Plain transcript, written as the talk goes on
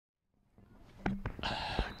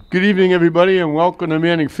Good evening, everybody, and welcome to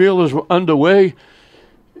Manning Field as we're underway.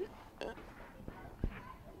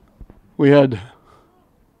 We had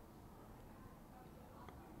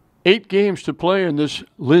 8 games to play in this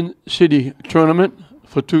Lynn City tournament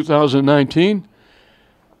for 2019,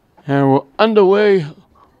 and we're underway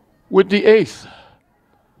with the 8th.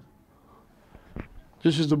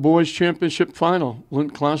 This is the boys' championship final. Lynn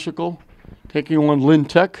Classical taking on Lynn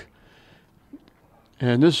Tech,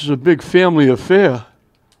 and this is a big family affair.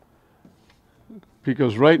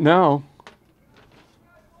 Because right now,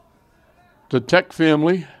 the Tech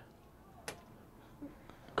family,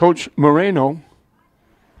 Coach Moreno,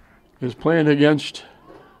 is playing against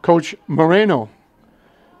Coach Moreno.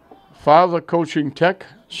 Father coaching Tech,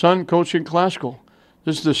 son coaching Classical.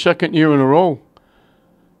 This is the 2nd year in a row.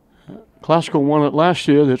 Classical won it last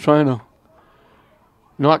year. They're trying to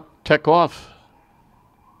knock Tech off.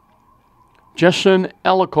 Jessen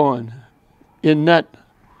Alarcon in net.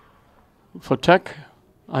 For Tech,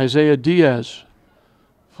 Isaiah Diaz.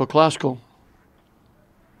 For Classical.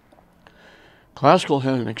 Classical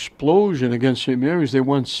had an explosion against St. Mary's. They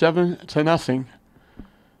won 7-0.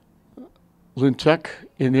 Lynn Tech,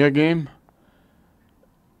 in their game,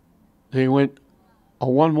 they went a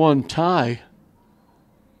 1-1 tie.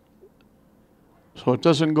 So it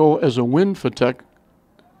doesn't go as a win for Tech.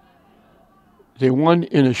 They won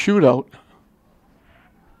in a shootout.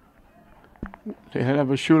 They had to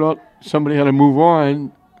have a shootout. Somebody had to move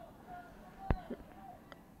on.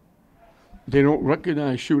 They don't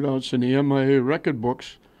recognize shootouts in the MIA record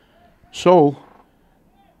books. So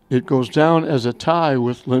it goes down as a tie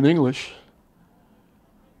with Lynn English.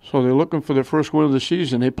 So they're looking for their first win of the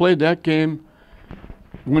season. They played that game,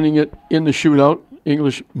 winning it in the shootout.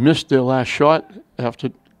 English missed their last shot after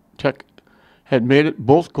Tech had made it.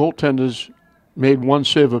 Both goaltenders made one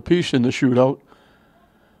save apiece in the shootout.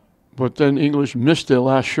 But then English missed their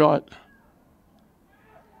last shot.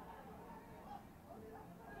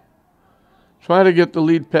 Trying to get the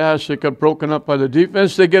lead pass. It got broken up by the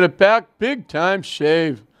defense. They get it back. Big time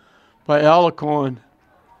save by Alarcon.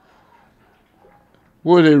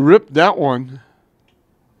 Boy, they ripped that one.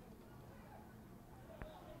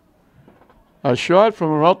 A shot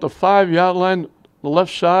from around the 5-yard line, the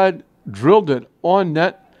left side, drilled it on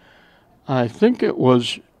net. I think it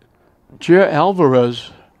was Jer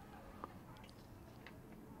Alvarez.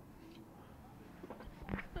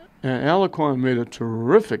 And Alarcon made a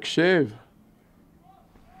terrific save.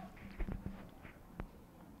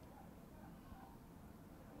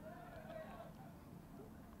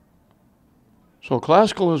 So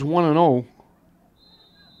Classical is 1-0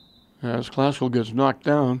 as Classical gets knocked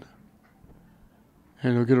down.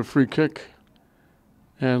 And they'll get a free kick.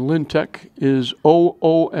 And Lynn Tech is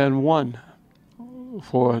 0-0-1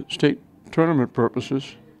 for state tournament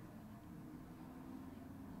purposes.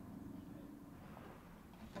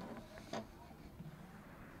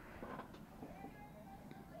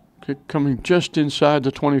 Kick coming just inside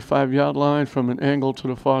the 25-yard line from an angle to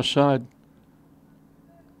the far side.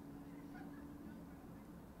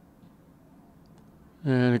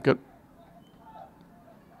 And it got,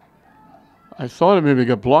 I thought it maybe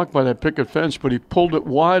got blocked by that picket fence, but he pulled it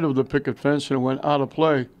wide of the picket fence and it went out of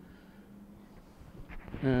play.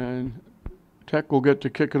 And Tech will get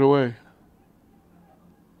to kick it away.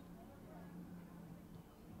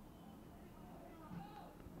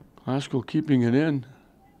 Classical keeping it in.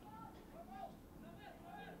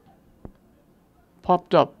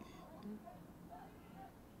 Popped up.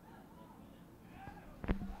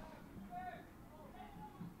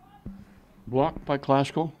 Blocked by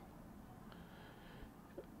Classical.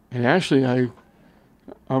 And actually,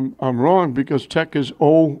 I'm wrong because Tech is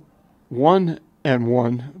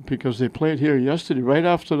 0-1-1 because they played here yesterday. Right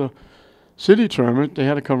after the city tournament, they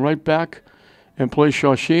had to come right back and play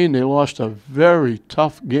Shawsheen. They lost a very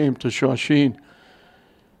tough game to Shawsheen.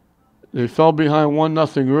 They fell behind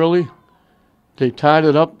 1-0 early. They tied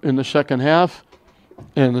it up in the second half.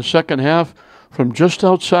 And in the second half, from just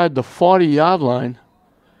outside the 40-yard line,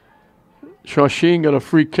 Shawsheen got a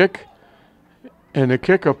free kick, and the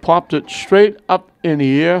kicker popped it straight up in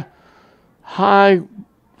the air. High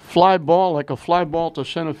fly ball, like a fly ball to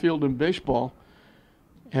center field in baseball.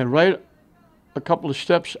 And right a couple of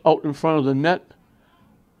steps out in front of the net,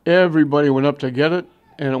 everybody went up to get it,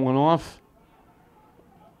 and it went off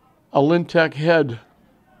a Lynn Tech head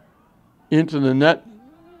into the net,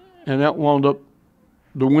 and that wound up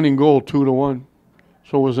the winning goal 2-1.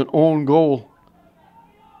 So it was an own goal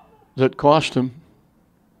that cost him.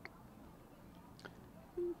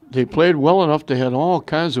 They played well enough. They had all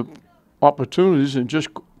kinds of opportunities and just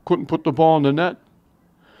couldn't put the ball in the net.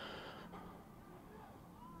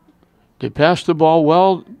 They passed the ball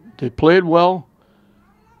well. They played well.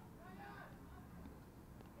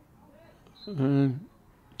 And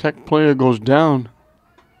Tech player goes down.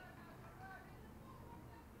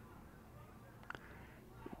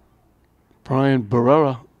 Brian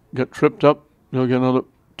Barrera got tripped up. They'll get another.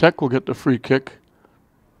 Tech will get the free kick.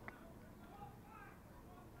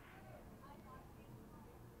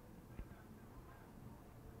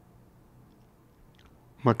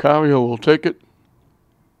 Macario will take it.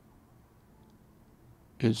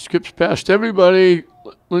 It skips past everybody.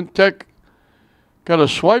 Lynn Tech got a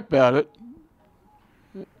swipe at it.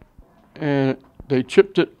 And they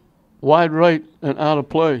chipped it wide right and out of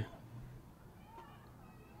play.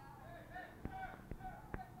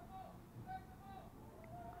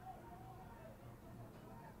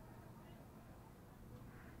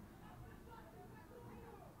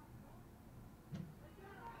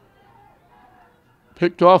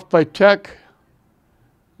 Picked off by Tech.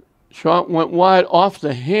 Shot went wide off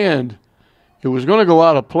the hand. It was going to go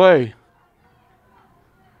out of play.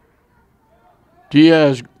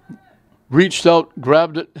 Diaz reached out,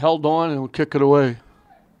 grabbed it, held on, and would kick it away.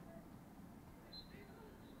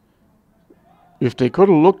 If they could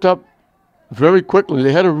have looked up very quickly,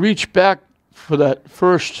 they had to reach back for that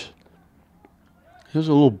first. Here's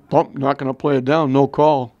a little bump, not going to play it down, no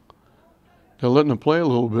call. They're letting them play a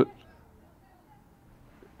little bit.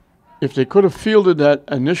 If they could have fielded that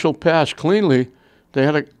initial pass cleanly, they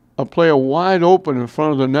had a player wide open in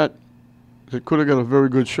front of the net that could have got a very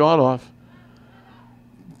good shot off.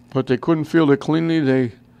 But they couldn't field it cleanly.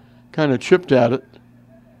 They kind of chipped at it,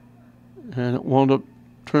 and it wound up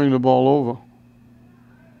turning the ball over.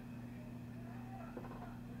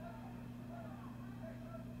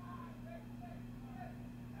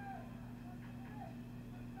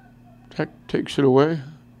 Tech takes it away.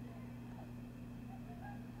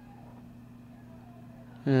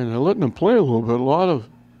 And they're letting them play a little bit. A lot of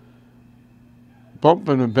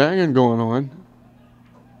bumping and banging going on.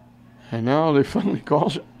 And now they finally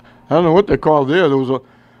call it. I don't know what they called there.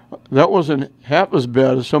 That wasn't half as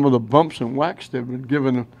bad as some of the bumps and whacks they've been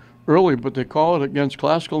given early, but they call it against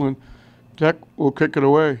Classical, and Tech will kick it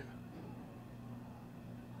away.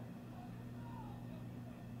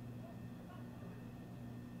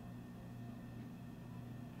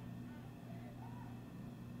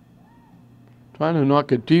 Trying to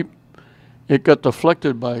knock it deep. It got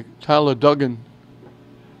deflected by Tyler Duggan.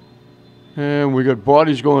 And we got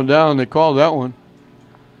bodies going down. They called that one.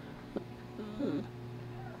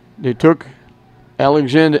 They took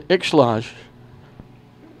Alexander Ixlage.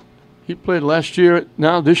 He played last year.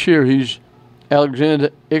 Now this year he's Alexander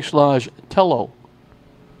Ixlage Tello.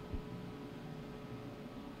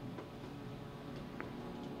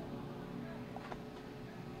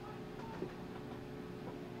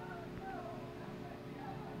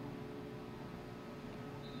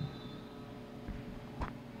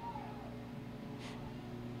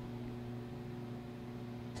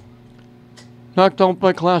 Knocked out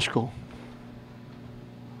by Classical.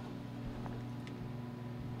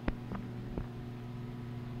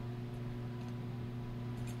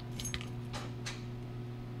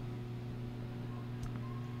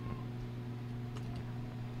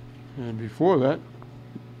 And before that,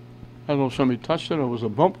 I don't know if somebody touched it or it was a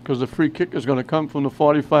bump, because the free kick is going to come from the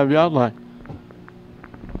 45-yard line.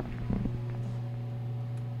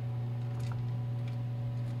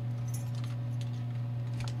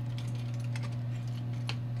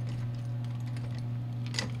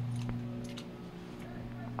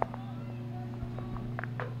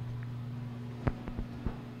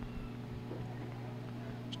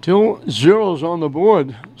 Still zeros on the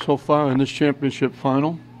board so far in this championship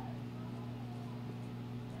final.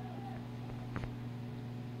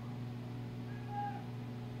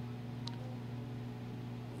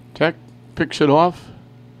 Tech picks it off,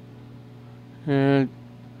 and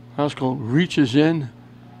Haskell reaches in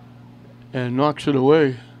and knocks it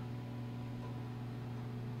away.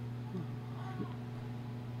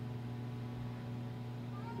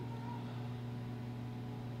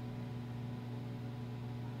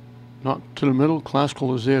 Knocked to the middle.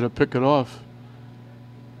 Classical is there to pick it off.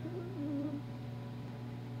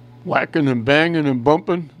 Whacking and banging and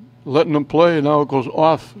bumping, letting them play, and now it goes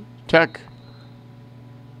off Tech.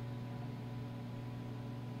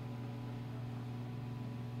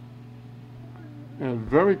 And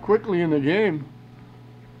very quickly in the game,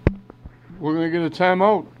 we're going to get a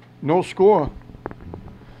timeout. No score.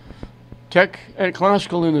 Tech at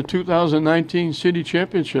Classical in the 2019 City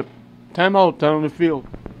Championship. Timeout down the field.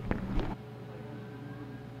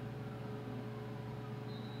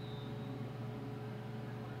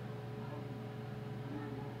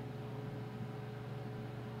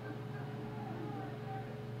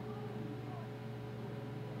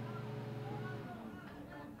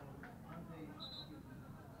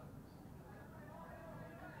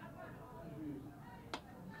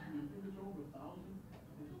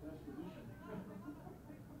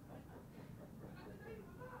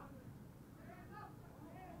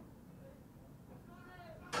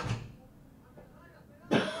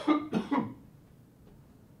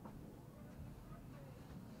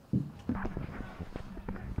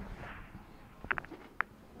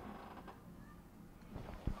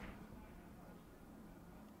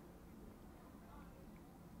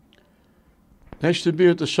 Nice to be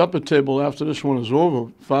at the supper table after this one is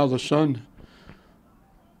over. Father, son,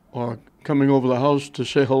 or coming over the house to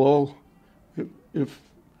say hello. If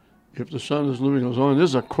the son is leaving us on, this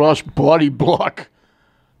is a cross body block.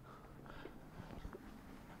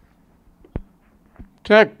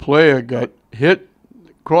 Tech player got hit,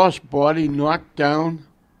 cross body knocked down.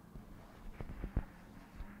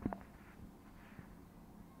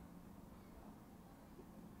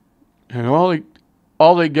 And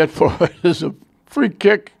all they get for it is a free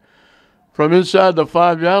kick from inside the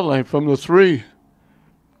 5-yard line from the 3.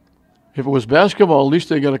 If it was basketball, at least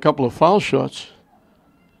they got a couple of foul shots.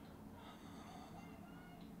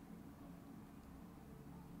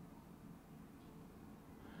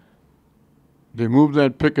 They moved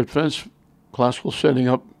that picket fence, Classical setting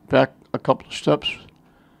up back a couple of steps.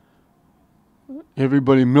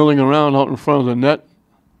 Everybody milling around out in front of the net.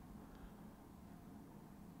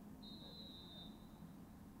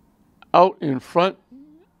 Out in front,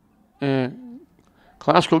 and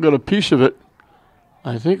Classical got a piece of it.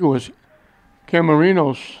 I think it was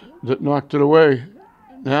Camarinos that knocked it away.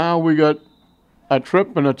 Now we got a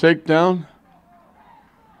trip and a takedown.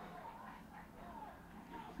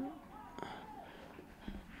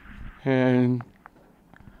 And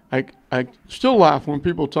I still laugh when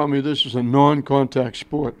people tell me this is a non-contact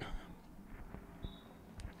sport.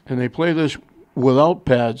 And they play this without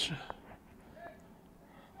pads.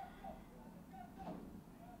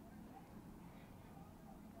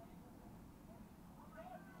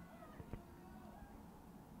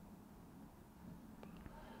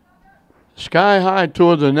 Sky high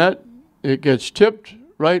toward the net. It gets tipped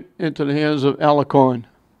right into the hands of Alarcon.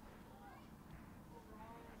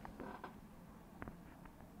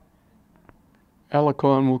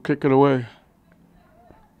 Alarcon will kick it away.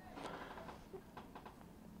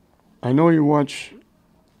 I know you watch,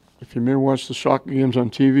 if you may watch the soccer games on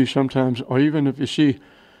TV sometimes, or even if you see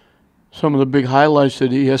some of the big highlights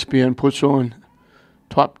that ESPN puts on,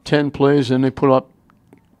 top 10 plays, and they put up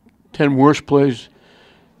 10 worst plays,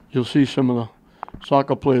 you'll see some of the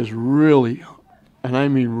soccer players really, and I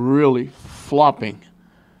mean really, flopping.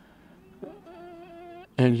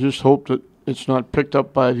 And just hope that it's not picked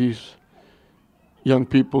up by these young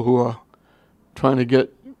people who are trying to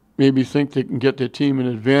maybe think they can get their team an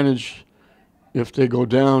advantage if they go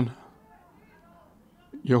down.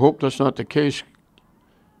 You hope that's not the case.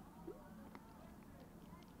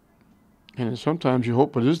 And sometimes you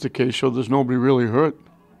hope it is the case so there's nobody really hurt.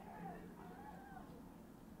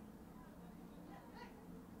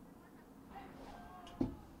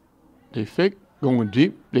 They fake going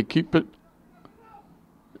deep. They keep it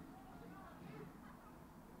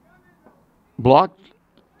blocked.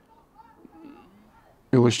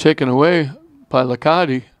 It was taken away by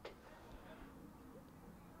Liccardi.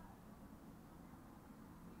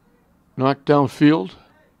 Knocked downfield.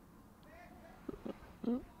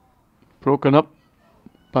 Broken up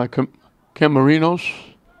by Camarinos.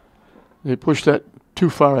 They pushed that too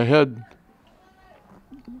far ahead.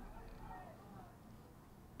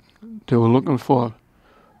 They were looking for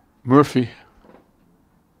Murphy.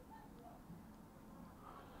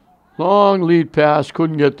 Long lead pass,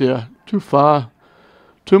 couldn't get there. Too far.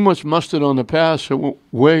 Too much mustard on the pass. It went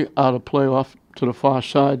way out of play off to the far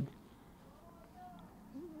side.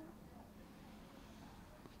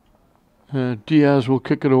 Diaz will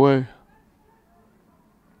kick it away.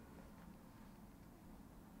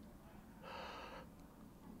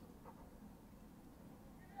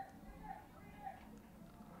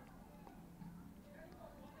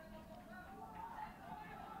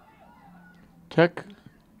 Tech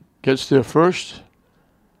gets there first.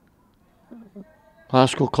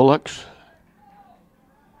 Classical collects.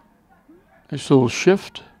 Nice little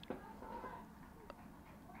shift.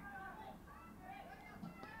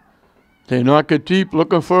 They knock it deep,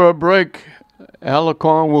 looking for a break.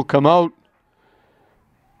 Alarcon will come out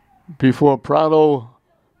before Prado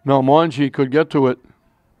Malmongi could get to it.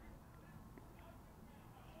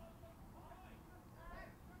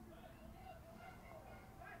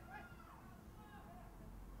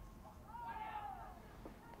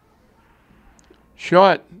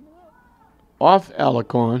 Shot off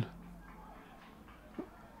Alarcon.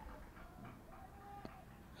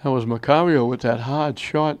 That was Macario with that hard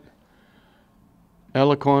shot.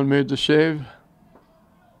 Alarcon made the save.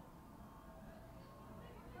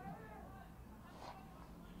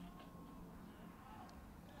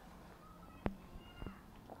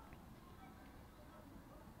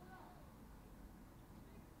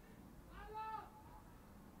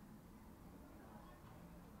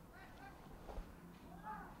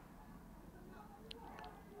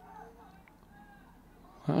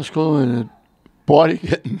 Classical and the body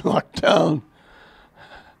getting knocked down.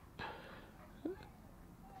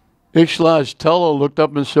 LCHS teller looked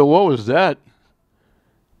up and said, "What was that?"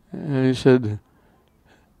 And he said,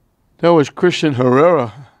 "That was Christian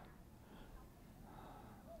Herrera."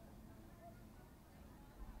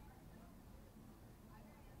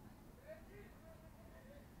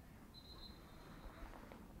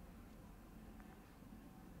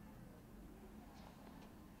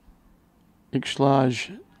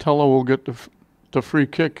 LCHS teller will get the free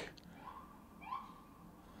kick.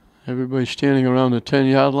 Everybody standing around the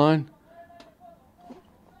 10-yard line.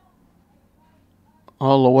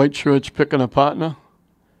 All the white shirts picking a partner.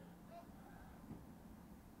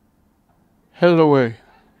 Headed away.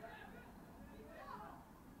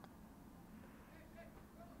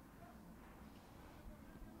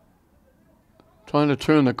 Trying to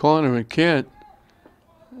turn the corner and can't.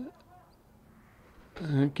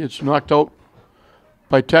 And it gets knocked out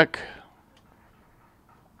by Tech.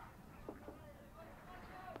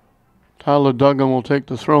 Tyler Duggan will take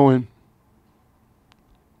the throw in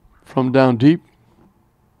from down deep.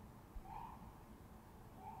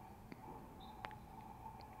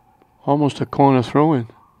 Almost a corner throw in.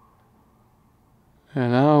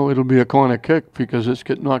 And now it'll be a corner kick because it's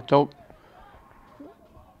get knocked out.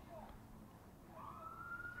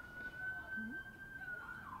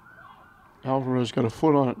 Alvarez got a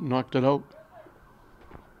foot on it, knocked it out.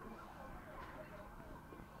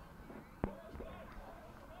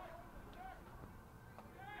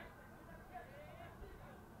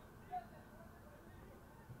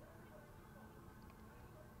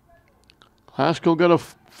 Haskell got a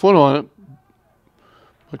foot on it,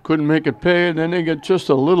 but couldn't make it pay. And then they get just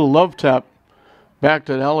a little love tap back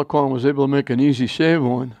that Alicorn was able to make an easy save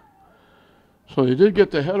on. So they did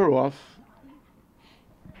get the header off.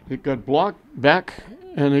 It got blocked back,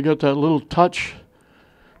 and they got that little touch,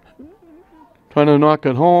 trying to knock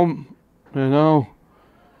it home. And now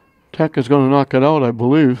Tech is going to knock it out, I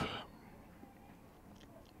believe.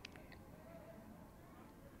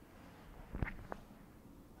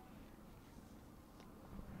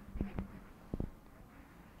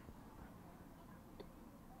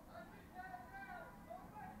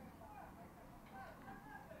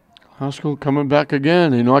 Haskell coming back again.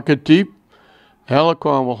 They knock it deep.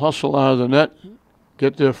 Alicorn will hustle out of the net,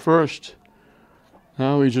 get there first.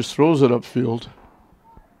 Now he just throws it upfield.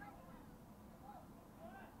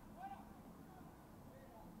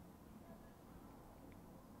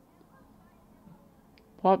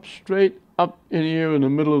 Pops straight up in the air in the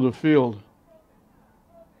middle of the field.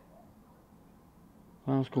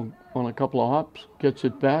 Haskell on a couple of hops, gets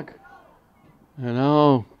it back. And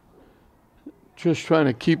now just trying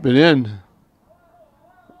to keep it in.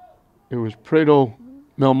 It was Prado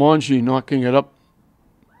Melmongi knocking it up.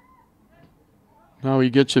 Now he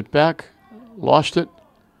gets it back. Lost it.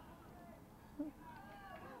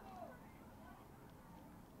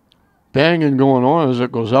 Banging going on as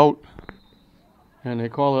it goes out. And they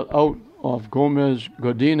call it out of Gomez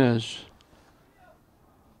Godinez.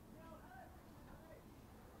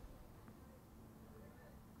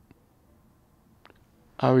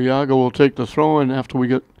 Arriaga will take the throw in after we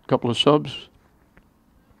get a couple of subs.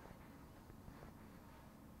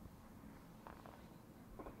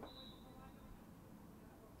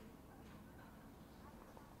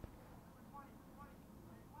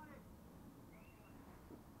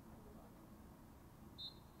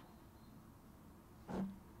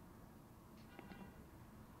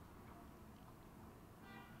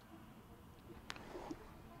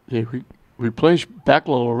 They replace Backla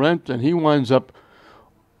Laurent, and he winds up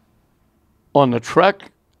on the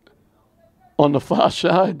track on the far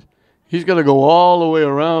side. He's got to go all the way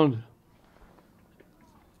around,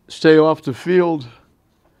 stay off the field,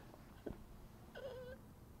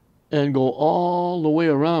 and go all the way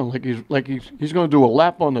around like he's going to do a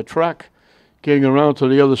lap on the track, getting around to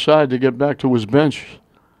the other side to get back to his bench.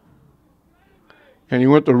 And he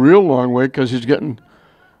went the real long way because he's getting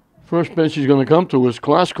first bench he's going to come to is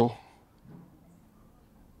Classical.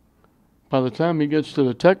 By the time he gets to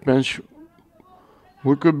the Tech bench,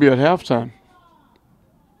 we could be at halftime.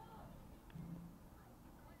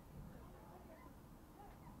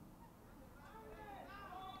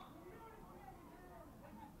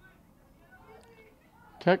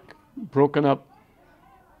 Tech broken up.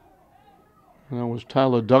 And that was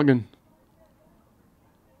Tyler Duggan.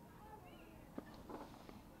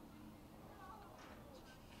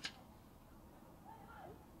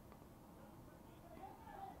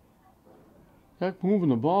 Tech moving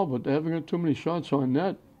the ball, but they haven't got too many shots on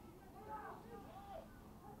net.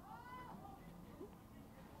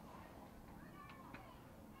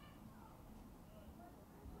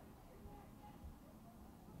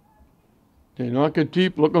 They knock it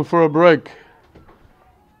deep, looking for a break.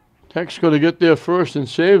 Tech's going to get there first and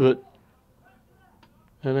save it.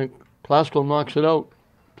 And then Classical knocks it out.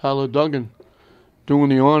 Tyler Duggan doing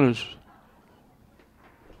the honors.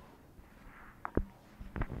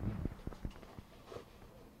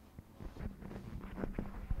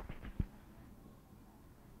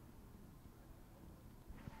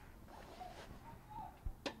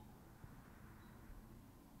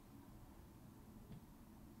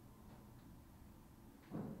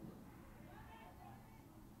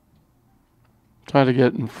 Try to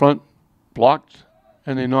get in front, blocked,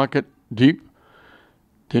 and they knock it deep.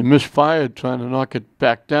 They misfired trying to knock it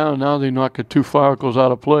back down. Now they knock it too far, it goes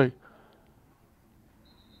out of play.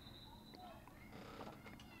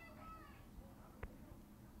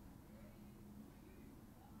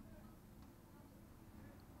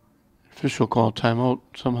 Official call timeout.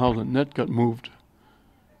 Somehow the net got moved.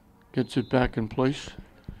 Gets it back in place.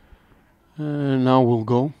 And now we'll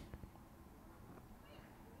go.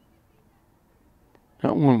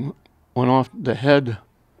 That one went off the head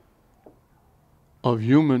of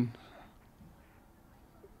Human.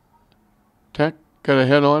 Tech got a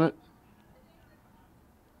head on it.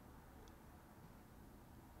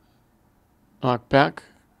 Knocked back.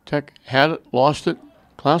 Tech had it, lost it.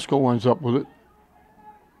 Classical winds up with it.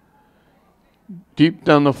 Deep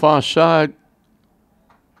down the far side.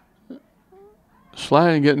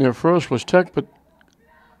 Sliding getting there first was Tech, but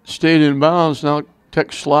stayed in bounds. Now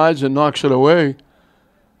Tech slides and knocks it away.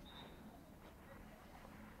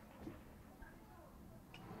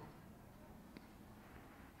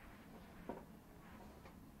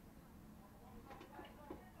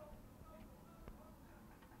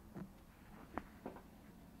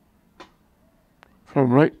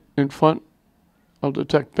 From right in front of the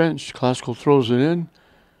Tech bench, Classical throws it in,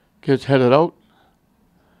 gets headed out,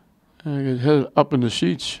 and gets headed up in the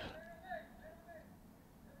seats.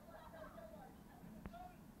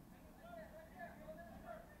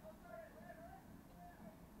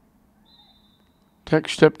 Tech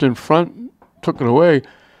stepped in front, took it away.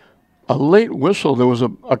 A late whistle. There was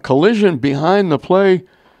a collision behind the play.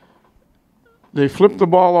 They flipped the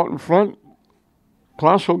ball out in front.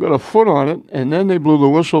 Classical got a foot on it, and then they blew the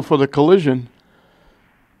whistle for the collision.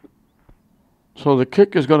 So the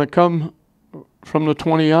kick is going to come from the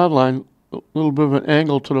 20-yard line, a little bit of an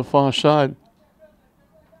angle to the far side.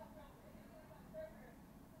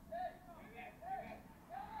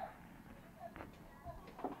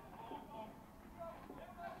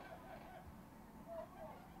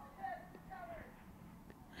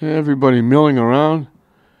 Everybody milling around.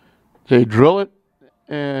 They drill it,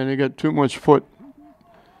 and they got too much foot.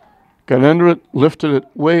 Got under it, lifted it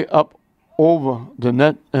way up over the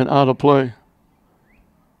net and out of play.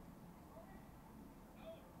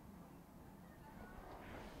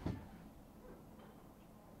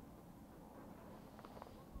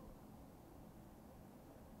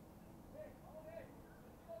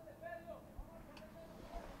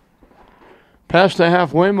 Past the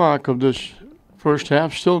halfway mark of this first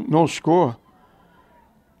half, still no score.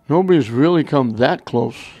 Nobody's really come that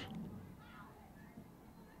close.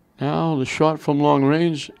 Now the shot from long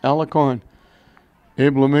range, Alarcon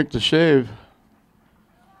able to make the save.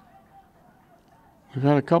 We've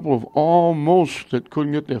had a couple of almost that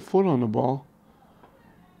couldn't get their foot on the ball.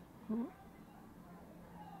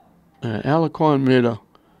 And Alarcon made a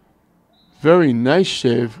very nice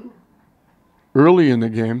save early in the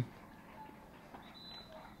game.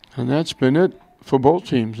 And that's been it for both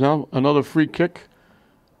teams. Now another free kick.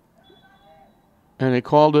 And they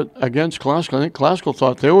called it against Classical. I think Classical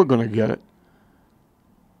thought they were going to get it.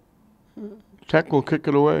 Tech will kick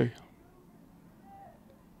it away.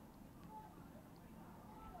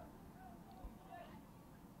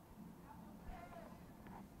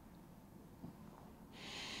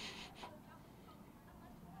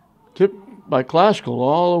 Tipped by Classical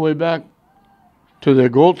all the way back to their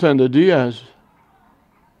goaltender, Diaz.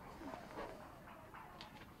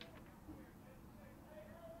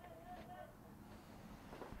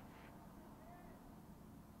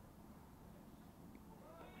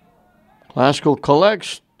 Classical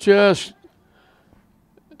collects, just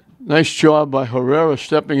nice job by Herrera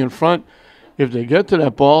stepping in front. If they get to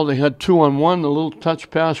that ball, they had 2-on-1. The little touch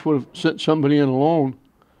pass would have sent somebody in alone.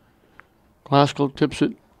 Classical tips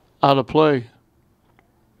it out of play.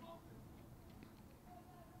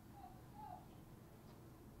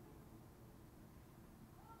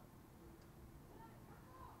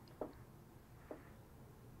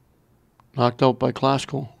 Knocked out by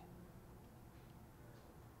Classical.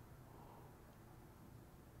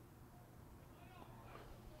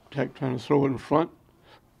 Tech trying to throw it in front.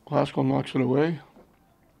 Classical knocks it away.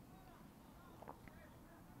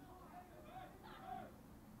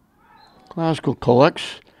 Classical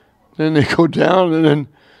collects. Then they go down, and then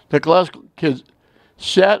the Classical kids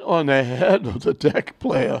sat on the head of the Tech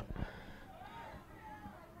player.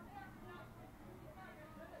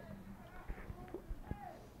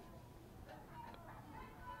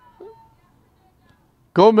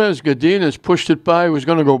 Gomez Godinez pushed it by, was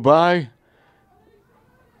going to go by,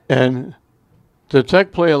 and the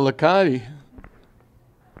Tech player, Licati,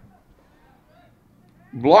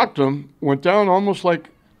 blocked him, went down almost like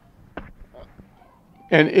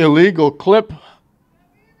an illegal clip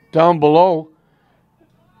down below.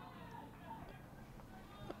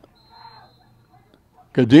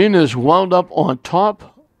 Godinez wound up on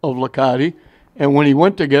top of Licati, and when he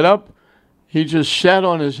went to get up, he just sat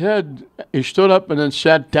on his head. He stood up and then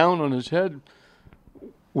sat down on his head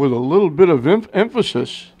with a little bit of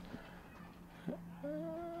emphasis.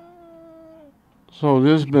 So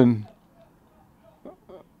there's been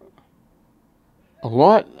a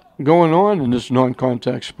lot going on in this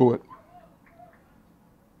non-contact sport.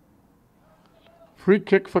 Free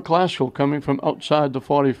kick for Classical coming from outside the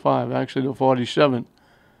 45, actually the 47.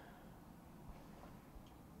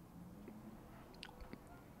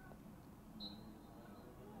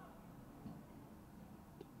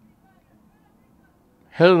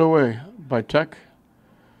 Headed away by Tech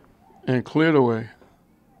and cleared away.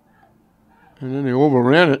 And then they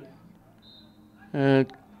overran it.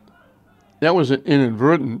 And that was an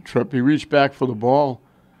inadvertent trip. He reached back for the ball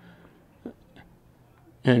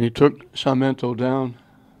and he took Sarmento down.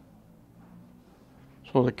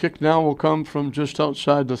 So the kick now will come from just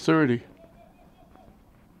outside the 30.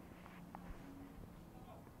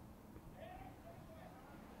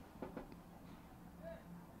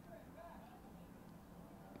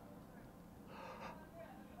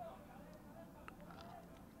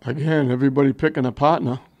 Again, everybody picking a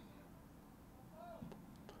partner.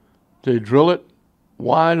 They drill it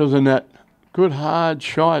wide of the net. Good hard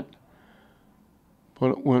shot, but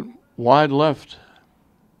it went wide left.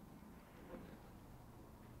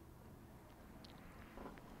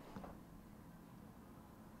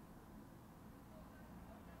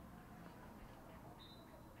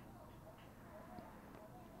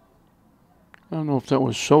 I don't know if that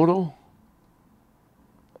was Soto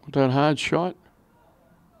with that hard shot.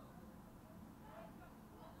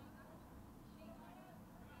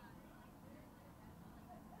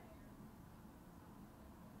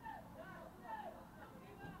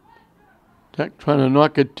 Tech trying to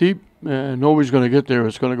knock it deep, and nobody's going to get there.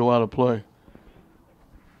 It's going to go out of play.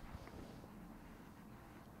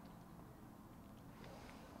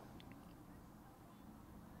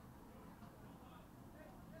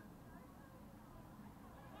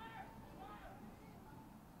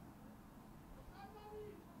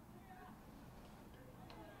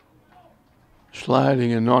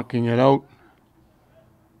 Sliding and knocking it out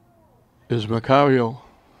is Macario.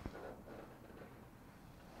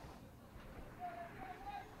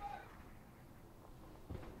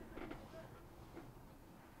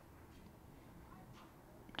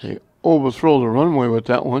 They overthrow the runway with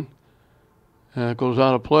that one, and it goes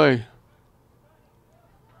out of play.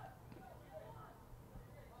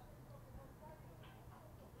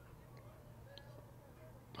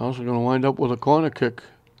 Also going to wind up with a corner kick.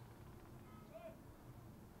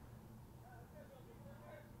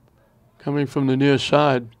 Coming from the near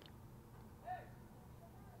side.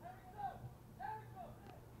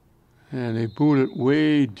 And they boot it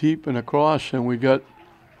way deep and across, and we got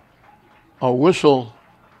a whistle.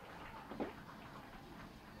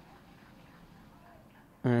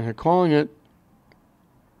 And they're calling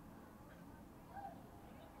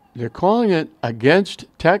it against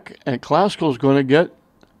Tech, and Classical's going to get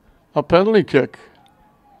a penalty kick.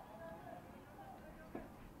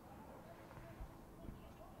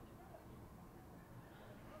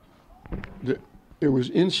 It was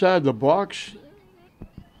inside the box.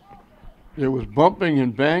 It was bumping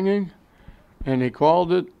and banging, and they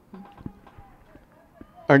called it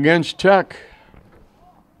against Tech.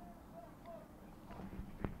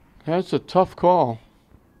 That's a tough call.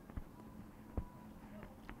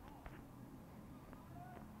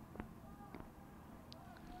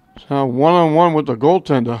 It's now one-on-one with the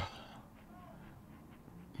goaltender.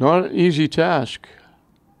 Not an easy task.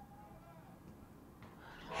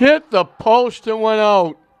 Hit the post and went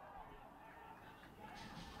out.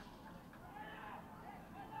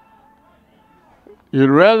 You'd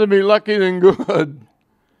rather be lucky than good.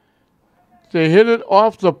 They hit it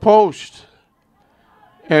off the post.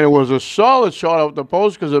 And it was a solid shot off the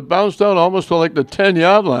post because it bounced out almost to like the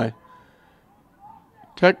 10-yard line.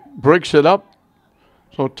 Tech breaks it up.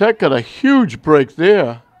 So Tech got a huge break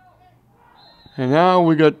there. And now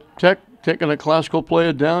we got Tech taking a Classical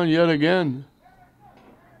player down yet again.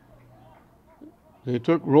 They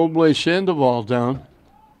took Roble Sandoval down.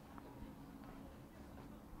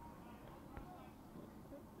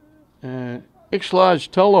 And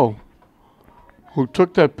LCHS Tello, who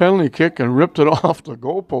took that penalty kick and ripped it off the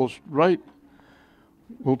goalpost right,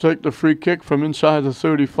 will take the free kick from inside the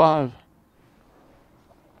 35.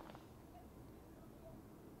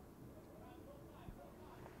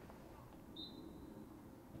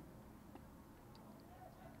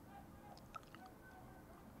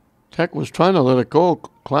 Tech was trying to let it go.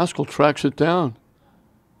 Classical tracks it down.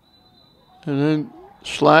 And then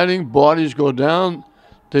sliding, bodies go down.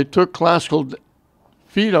 They took Classical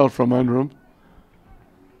feet out from under him.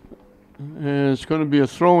 And it's going to be a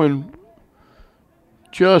throw-in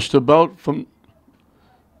just about from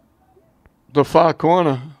the far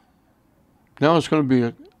corner. Now it's going to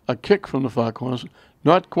be a kick from the far corner.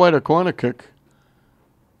 Not quite a corner kick.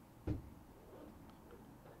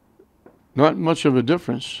 Not much of a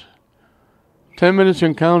difference. 10 minutes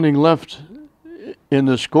and counting left in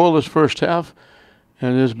the scoreless first half,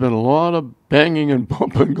 and there's been a lot of banging and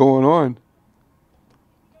bumping going on.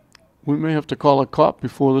 We may have to call a cop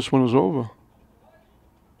before this one is over.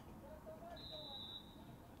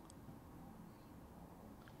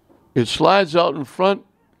 It slides out in front,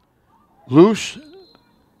 loose.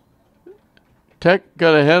 Tech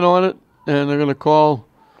got a head on it, and they're going to call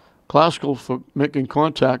Classical for making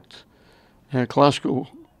contact, and Classical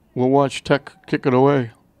will watch Tech kick it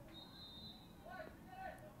away.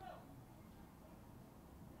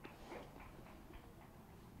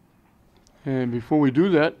 And before we do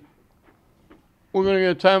that, we're going to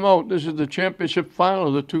get a timeout. This is the championship final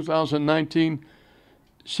of the 2019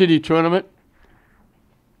 City Tournament.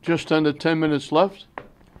 Just under 10 minutes left.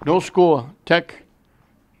 No score, Tech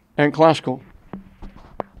and Classical.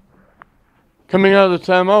 Coming out of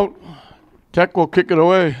the timeout, Tech will kick it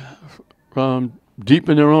away from deep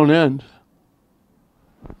in their own end.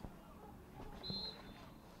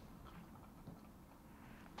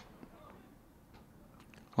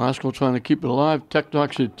 Classical trying to keep it alive. Tech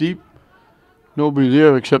knocks it deep. Nobody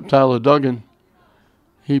there except Tyler Duggan.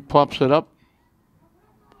 He pops it up.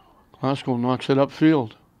 Classical knocks it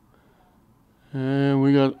upfield. And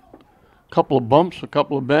we got a couple of bumps, a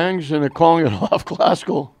couple of bangs, and they're calling it off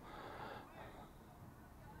Classical.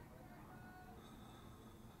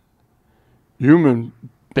 Human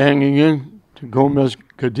banging in to Gomez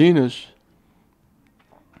Cadenas.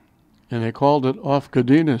 And they called it off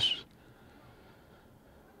Cadenas.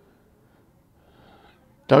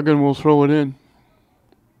 Duggan will throw it in.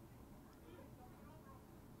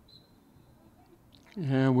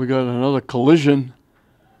 And we got another collision.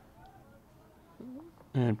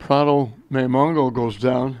 And Prado Memongo goes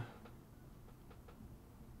down.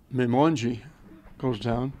 Memonji goes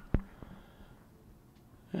down.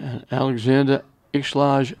 And Alexander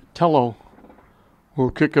LCHS Tello will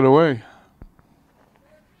kick it away.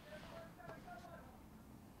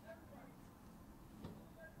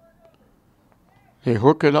 They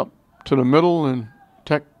hook it up to the middle and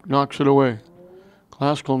Tech knocks it away.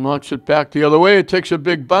 Classical knocks it back the other way. It takes a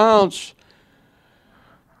big bounce.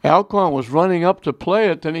 Alcon was running up to play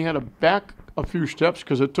it. Then he had to back a few steps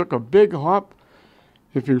because it took a big hop.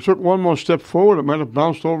 If he took one more step forward, it might have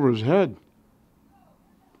bounced over his head.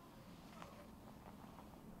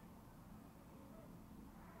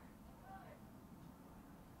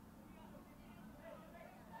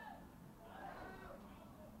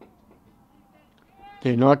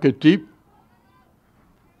 They knock it deep.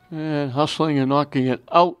 And hustling and knocking it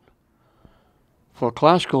out for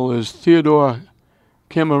Classical is Theodore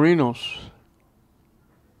Camarinos.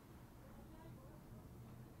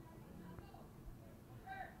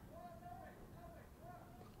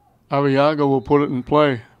 Arriaga will put it in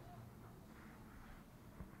play.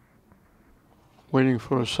 Waiting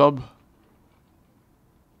for a sub.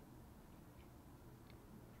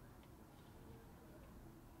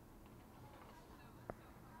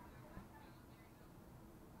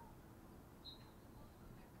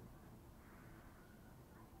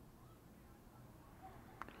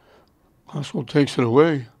 Classical takes it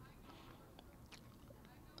away.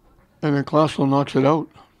 And then Classical knocks it out.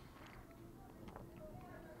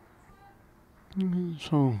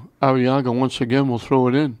 So Arriaga once again will throw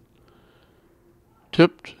it in.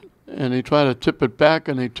 Tipped, and they try to tip it back,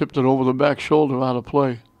 and they tipped it over the back shoulder out of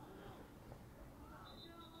play.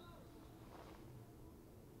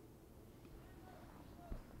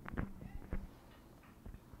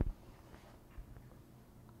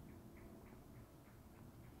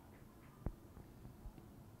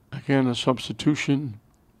 Again, a substitution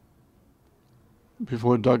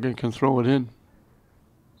before Duggan can throw it in.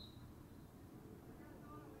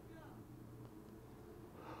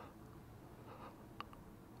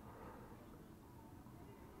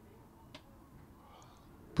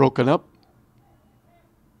 Broken up.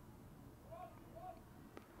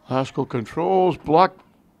 Glasgow controls, blocked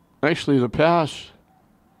nicely the pass.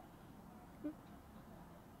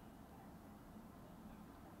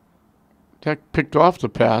 Tech picked off the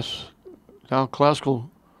pass. Now Glasgow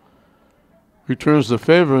returns the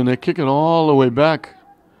favor, and they kick it all the way back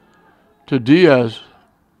to Diaz.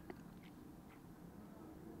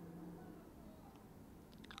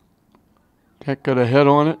 Tech got a head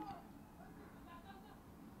on it.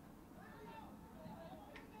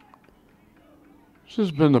 This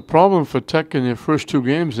has been the problem for Tech in their first two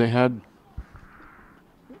games. They had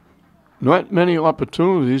not many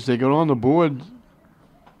opportunities. They got on the board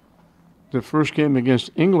the first game against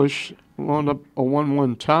English, wound up a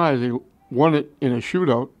 1-1 tie. They won it in a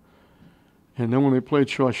shootout. And then when they played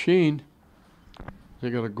Shawsheen, they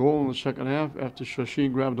got a goal in the second half after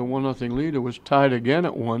Shawsheen grabbed a 1-0 lead. It was tied again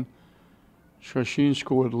at 1. Shawsheen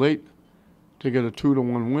scored late to get a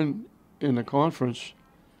 2-1 win in the conference.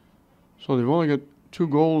 So they've only got 2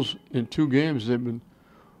 goals in 2 games. They've been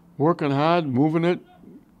working hard, moving it.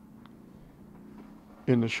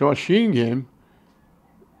 In the Shawsheen game,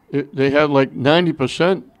 they had like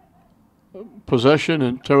 90% possession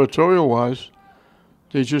and territorial-wise.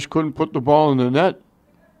 They just couldn't put the ball in the net.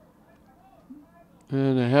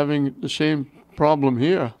 And they're having the same problem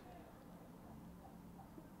here.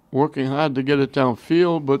 Working hard to get it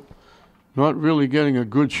downfield, but not really getting a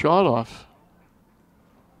good shot off.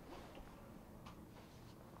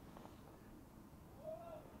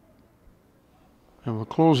 And we're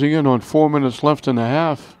closing in on 4 minutes left in the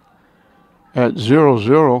half at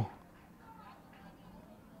 0-0.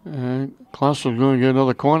 And Glasgow's going to get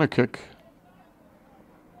another corner kick.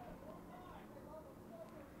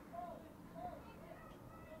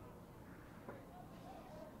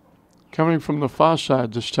 Coming from the far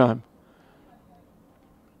side this time.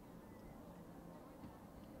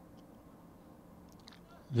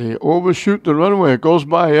 They overshoot the runway. It goes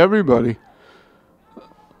by everybody.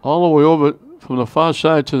 All the way over from the far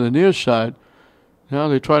side to the near side. Now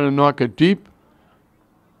they try to knock it deep.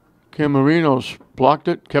 Camarino's blocked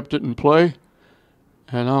it, kept it in play.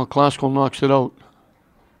 And now Glasgow knocks it out.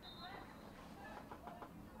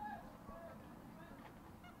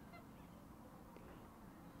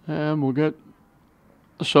 And we'll get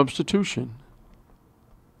a substitution.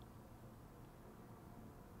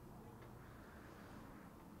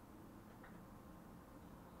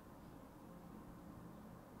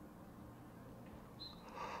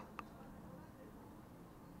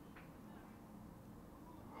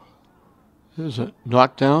 There's a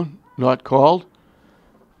knockdown, not called.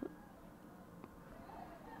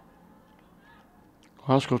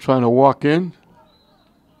 Glasgow trying to walk in.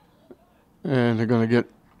 And they're going to get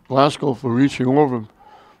Glasgow for reaching over him.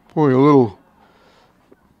 Boy, a little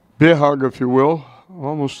bear hug, if you will.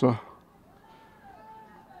 Almost a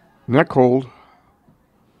neck hold.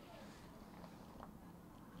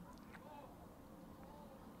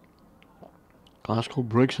 Glasgow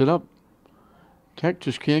breaks it up. Tech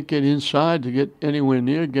just can't get inside to get anywhere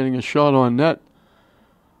near getting a shot on net.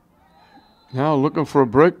 Now looking for a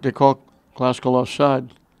break. They call Glasgow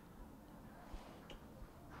offside.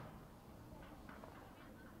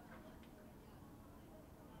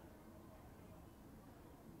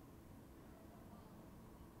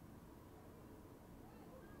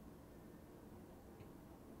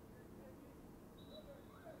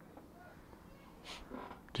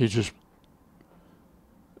 They just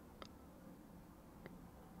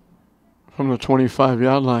from the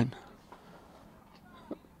 25-yard line.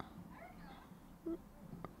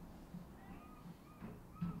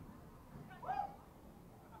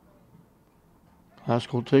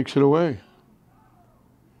 Glasgow takes it away.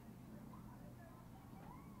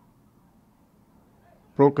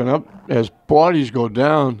 Broken up as bodies go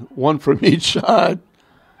down, one from each side.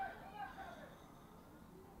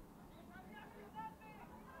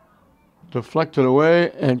 Deflected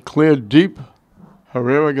away and cleared deep.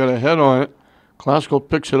 Herrera got a head on it. Glasgow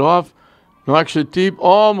picks it off, knocks it deep,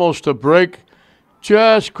 almost a break.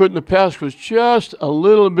 Just couldn't. The pass was just a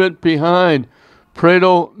little bit behind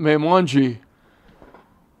Prado Memonji.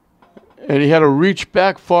 And he had to reach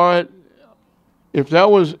back for it. If that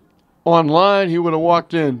was online, he would have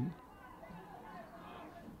walked in.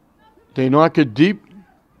 They knock it deep.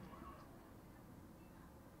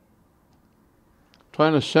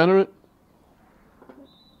 Trying to center it.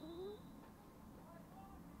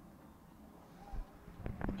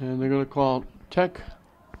 And they're going to call Tech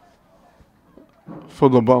for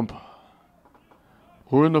the bump.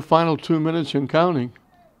 We're in the final 2 minutes and counting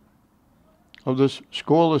of this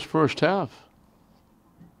scoreless first half.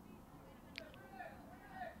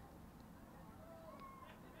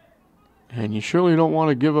 And you surely don't want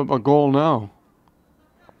to give up a goal now.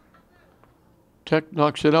 Tech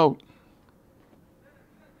knocks it out.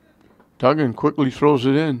 Duggan quickly throws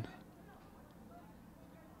it in.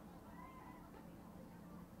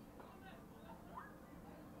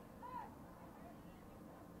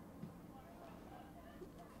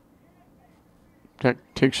 Tech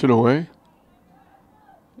takes it away.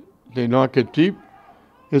 They knock it deep.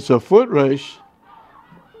 It's a foot race.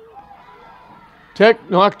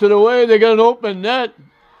 Tech knocked it away. They got an open net.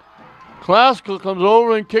 Classical comes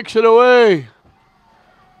over and kicks it away.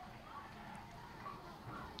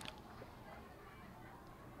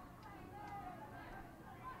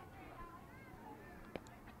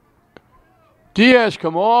 Diaz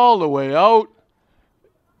come all the way out.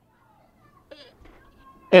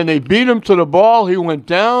 And they beat him to the ball. He went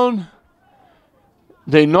down.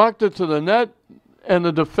 They knocked it to the net. And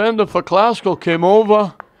the defender for Classical came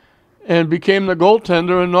over and became the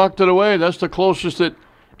goaltender and knocked it away. That's the closest that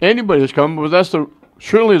anybody has come, but that's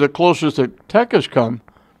surely the closest that Tech has come.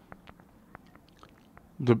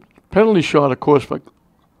 The penalty shot, of course, for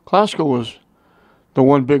Classical was the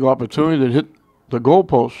one big opportunity that hit the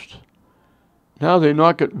goalpost. Now they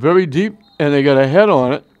knock it very deep, and they got a head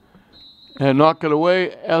on it and knock it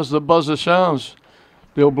away as the buzzer sounds.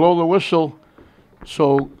 They'll blow the whistle.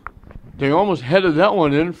 So they almost headed that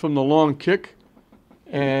one in from the long kick,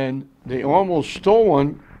 and they almost stole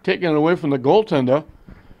one, taking it away from the goaltender.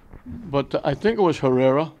 But I think it was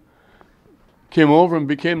Herrera. Came over and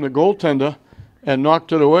became the goaltender and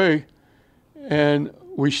knocked it away. And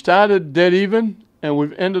we started dead even, and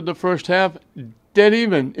we've ended the first half dead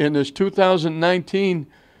even in this 2019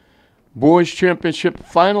 Boys Championship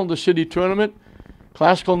Final, the city tournament.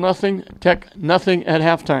 Classical nothing, Tech nothing at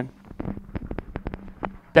halftime.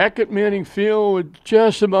 Back at Manning Field, we're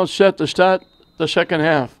just about set to start the second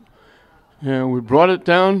half. And we brought it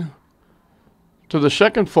down to the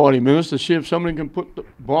second 40 minutes to see if somebody can put the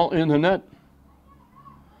ball in the net.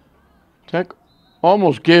 Tech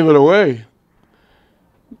almost gave it away.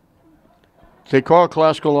 They called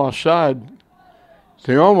Classical offside.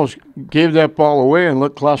 They almost gave that ball away and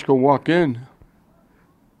let Classical walk in.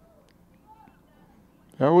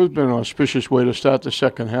 That would have been an auspicious way to start the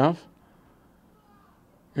second half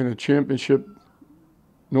in a championship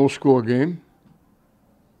no-score game.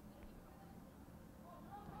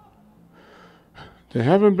 There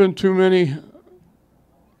haven't been too many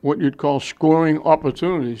what you'd call scoring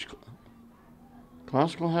opportunities.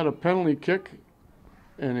 Classical had a penalty kick,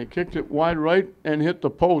 and they kicked it wide right and hit the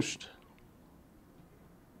post.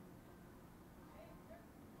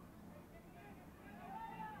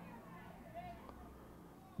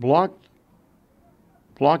 Blocked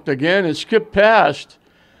again, and skipped past.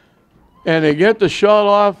 And they get the shot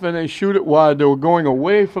off, and they shoot it wide. They were going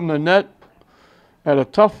away from the net at a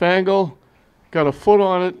tough angle, got a foot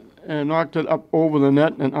on it, and knocked it up over the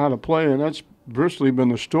net and out of play. And that's virtually been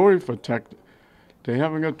the story for Tech. They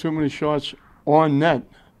haven't got too many shots on net.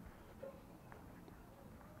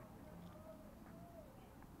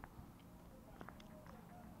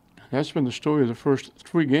 That's been the story of the first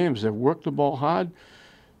 3 games. They've worked the ball hard.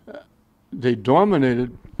 They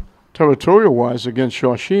dominated territorial-wise against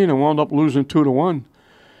Shawsheen and wound up losing 2-1. In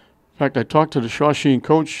fact, I talked to the Shawsheen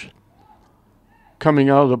coach coming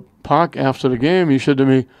out of the park after the game. He said to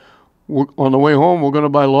me, on the way home, we're going to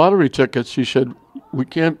buy lottery tickets. He said, we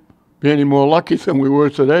can't be any more lucky than we were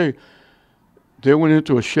today. They went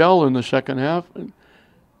into a shell in the second half and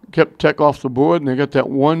kept Tech off the board, and they got that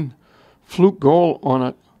one fluke goal on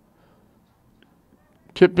a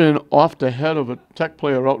tip in off the head of a Tech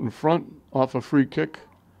player out in front off a free kick.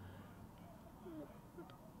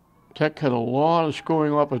 Tech had a lot of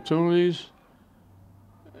scoring opportunities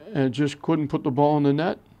and just couldn't put the ball in the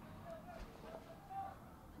net.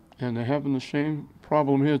 And they're having the same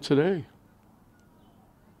problem here today.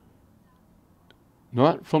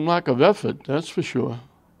 Not from lack of effort, that's for sure.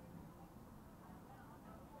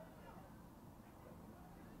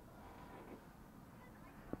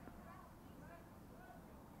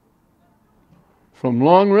 From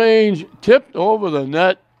long range, tipped over the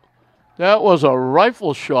net. That was a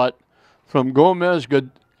rifle shot from Gomez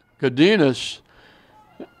Godinez.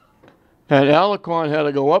 And Alarcon had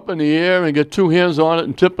to go up in the air and get 2 hands on it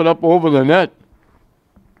and tip it up over the net.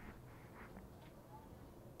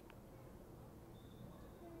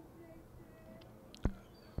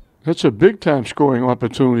 That's a big-time scoring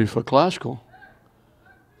opportunity for Classical.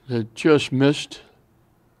 They just missed.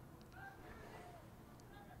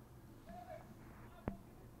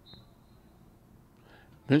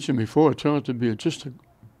 Mentioned before, it turned out to be just a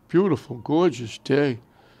beautiful, gorgeous day.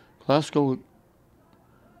 Classical would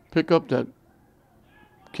pick up that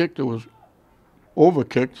kick that was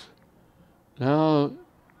overkicked. Now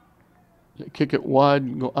they kick it wide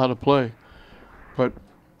and go out of play. But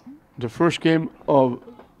the first game of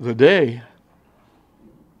the day,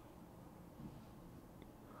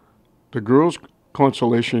 the girls'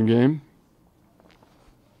 consolation game,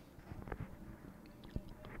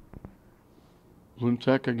 Lynn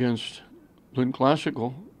Tech against Lynn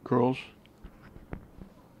Classical girls.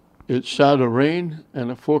 It started to rain, and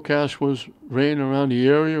the forecast was rain around the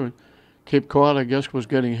area. And Cape Cod, I guess, was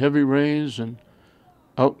getting heavy rains, and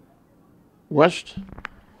out west.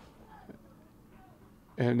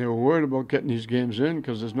 And they were worried about getting these games in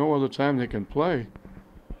because there's no other time they can play.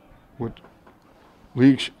 With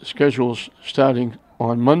league schedules starting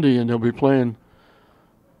on Monday, and they'll be playing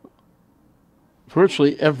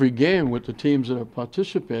virtually every game with the teams that are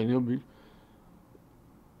participating. There'll be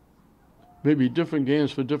maybe different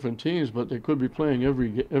games for different teams, but they could be playing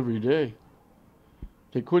every day.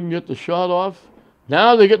 They couldn't get the shot off.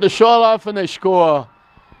 Now they get the shot off and they score.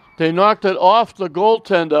 They knocked it off the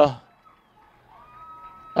goaltender.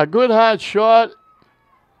 A good hard shot.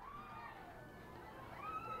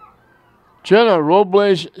 Jenna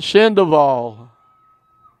Robles Sandoval.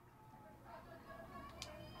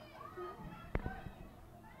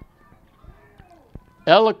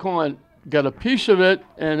 Alarcon got a piece of it,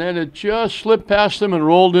 and then it just slipped past him and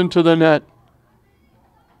rolled into the net.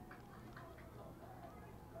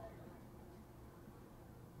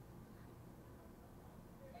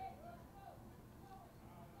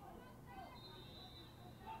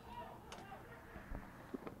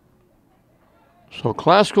 So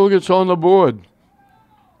Classical gets on the board.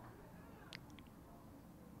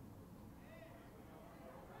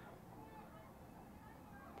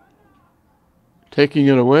 Taking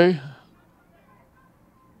it away.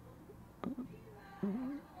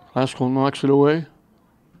 Classical knocks it away.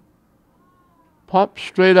 Pop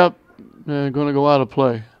straight up and going to go out of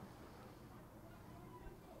play.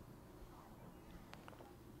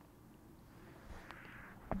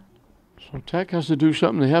 So Tech has to do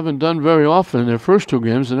something they haven't done very often in their first two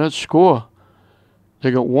games, and that's score.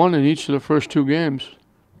 They got one in each of the first two games.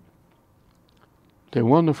 They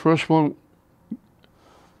won the first one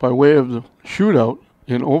by way of the shootout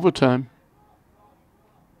in overtime.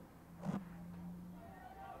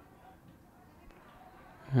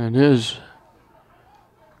 And there's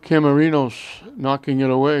Camarinos knocking it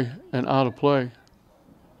away and out of play.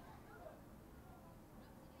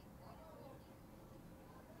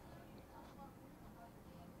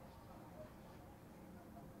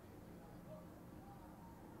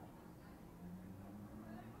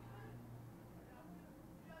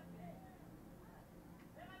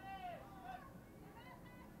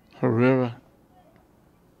 Herrera.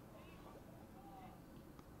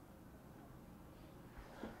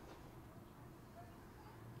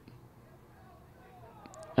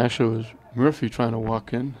 Actually, it was Murphy trying to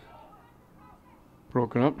walk in.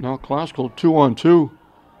 Broken up. Now Classical 2-on-2.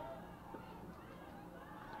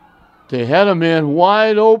 They had a man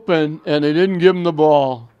wide open, and they didn't give him the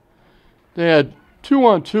ball. They had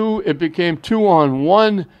 2-on-2. It became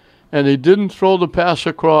 2-on-1, and they didn't throw the pass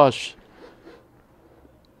across.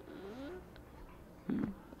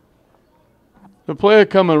 The player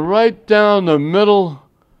coming right down the middle,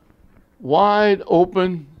 wide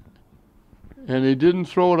open, and they didn't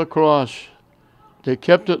throw it across. They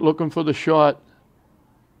kept it looking for the shot.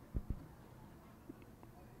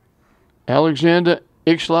 Alexander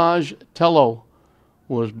Ixlaj Tello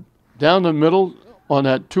was down the middle on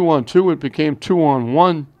that 2-on-2. It became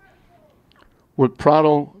 2-on-1 with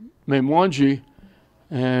Prado Memonji,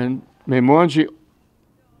 and Memonji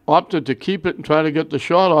opted to keep it and try to get the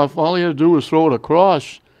shot off. All he had to do was throw it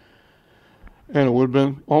across, and it would have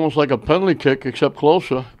been almost like a penalty kick, except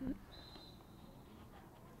closer.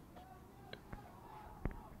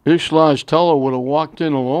 Ixlaj Tello would have walked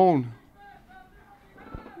in alone.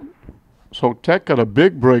 So Tech got a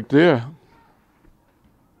big break there.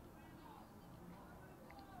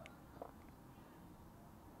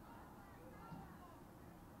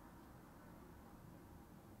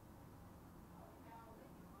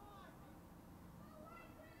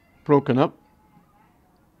 Broken up.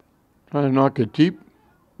 Trying to knock it deep.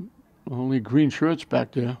 Only green shirts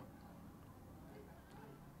back there.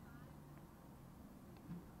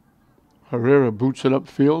 Herrera boots it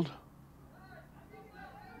upfield.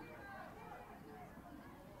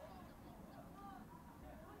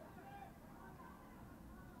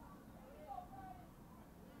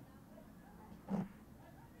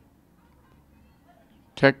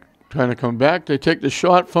 Tech trying to come back. They take the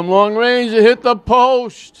shot from long range. It hit the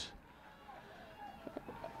post.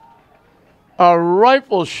 A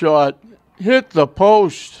rifle shot hit the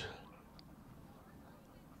post.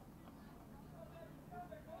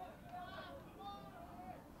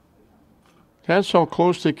 That's how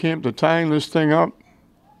close they came to tying this thing up.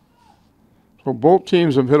 So both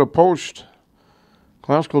teams have hit a post.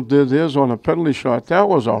 Glasgow did theirs on a penalty shot. That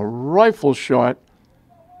was a rifle shot.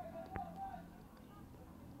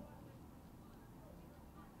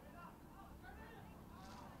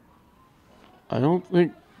 I don't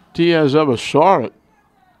think Diaz ever saw it.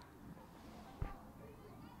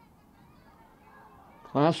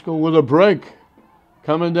 Glasgow with a break.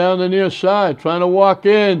 Coming down the near side, trying to walk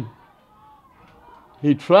in.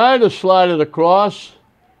 He tried to slide it across.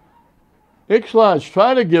 Ixlaj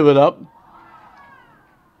tried to give it up.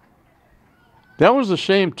 That was the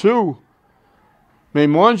same too.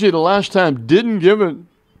 Maymonji the last time didn't give it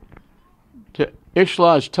to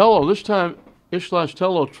Ixlaj Tello. This time Ixlaj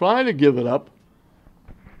Tello tried to give it up.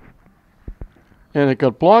 And it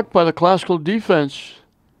got blocked by the Glasgow defense.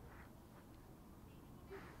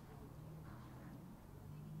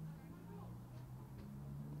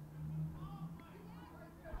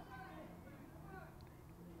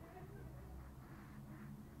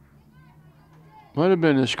 Might have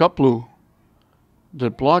been Iskaplu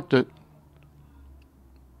that blocked it.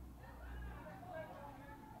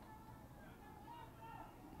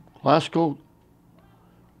 Glasgow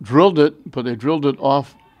drilled it, but they drilled it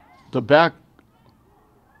off the back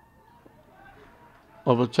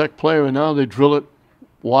of a Tech player, and now they drill it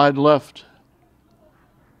wide left.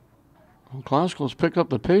 Well, Glasgow's picked up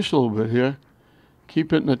the pace a little bit here.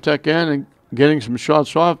 Keep hitting the Tech end and getting some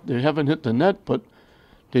shots off. They haven't hit the net, but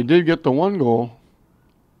they did get the one goal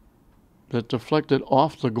that deflected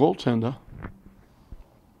off the goaltender.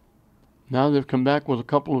 Now they've come back with a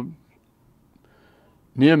couple of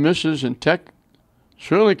near misses, and Tech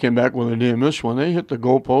certainly came back with a near miss when they hit the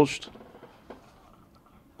goalpost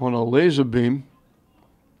on a laser beam.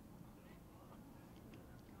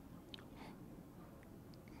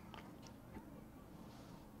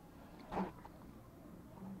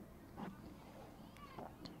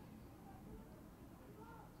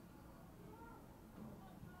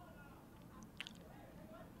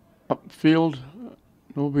 Upfield,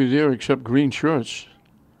 nobody there except green shirts.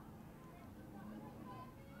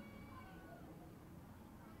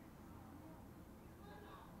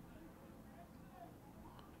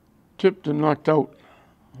 Tipped and knocked out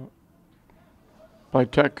by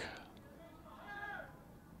Tech.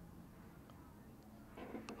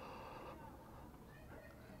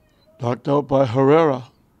 Knocked out by Herrera.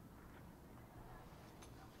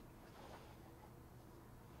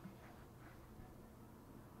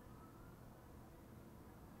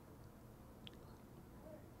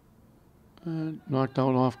 And knocked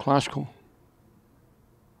out off Glasgow.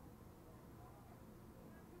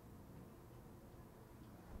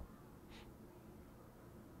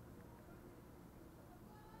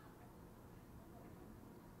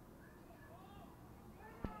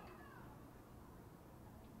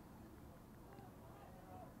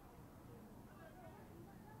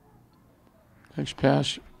 Next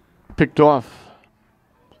pass picked off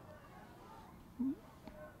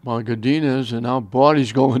by Godinez, and now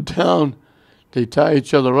Body's going down. They tie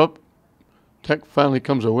each other up. Tech finally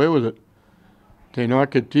comes away with it. They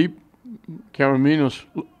knock it deep. Karaminos,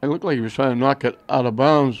 it looked like he was trying to knock it out of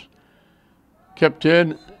bounds. Kept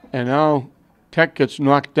in, and now Tech gets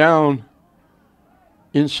knocked down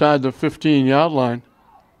inside the 15-yard line.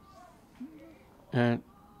 And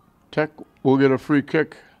Tech will get a free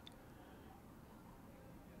kick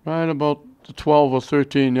right about the 12 or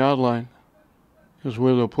 13-yard line is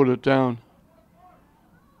where they'll put it down.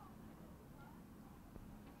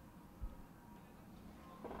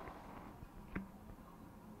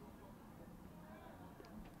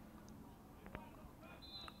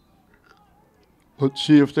 Let's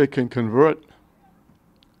see if they can convert.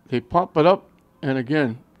 They pop it up, and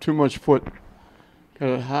again, too much foot. Got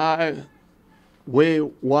it high, way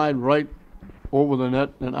wide right over the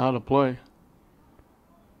net and out of play.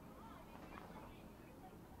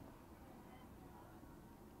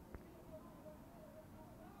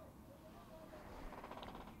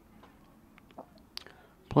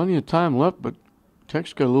 Plenty of time left, but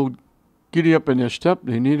Tech's got a little giddy up in their step.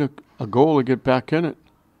 They need a goal to get back in it.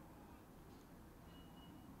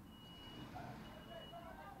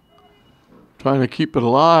 Trying to keep it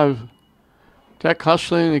alive. Tech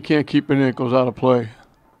hustling, they can't keep it in, it goes out of play.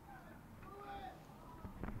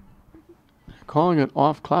 Calling it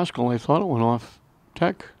off Glasgow, they thought it went off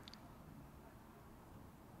Tech.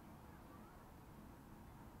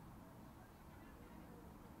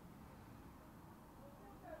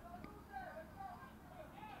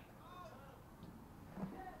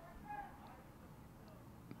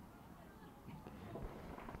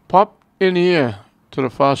 Pop in the air to the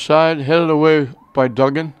far side, headed away by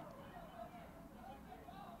Duggan.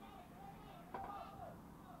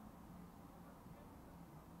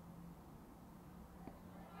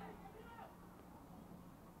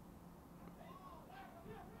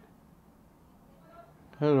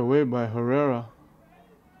 Headed away by Herrera.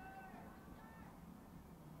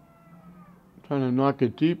 Trying to knock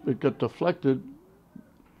it deep. It got deflected.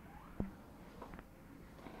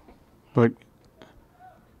 But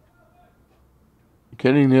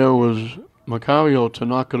getting there was Macario to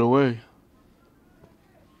knock it away.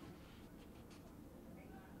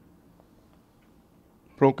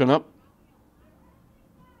 Broken up.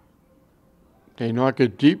 They knock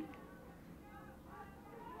it deep.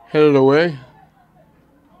 Headed away.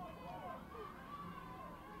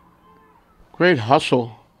 Great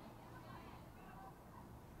hustle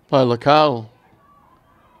by Lacal.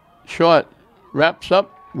 Short. Wraps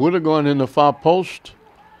up. Would have gone in the far post.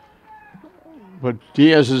 But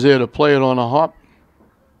Diaz is there to play it on a hop.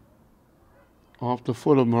 Off the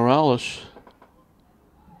foot of Morales.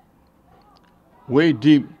 Way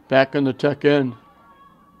deep. Back in the Tech end.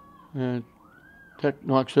 And Tech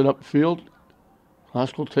knocks it upfield.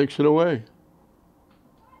 Haskell takes it away.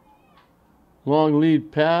 Long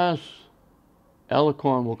lead pass.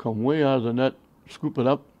 Alarcon will come way out of the net, scoop it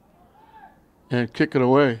up, and kick it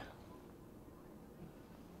away.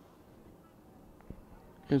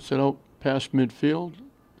 Gets it out past midfield.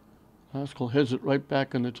 Haskell heads it right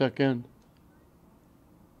back in the Tech end.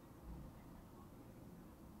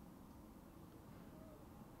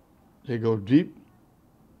 They go deep.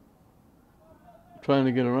 Trying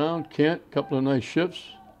to get around, can't. Couple of nice shifts.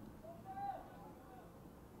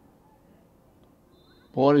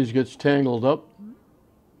 Bodies gets tangled up.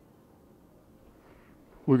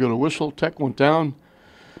 We got a whistle. Tech went down.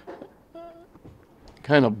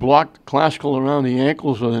 Kind of blocked Classical around the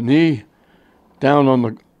ankles or the knee, down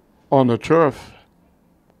on the turf.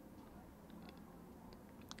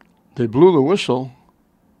 They blew the whistle.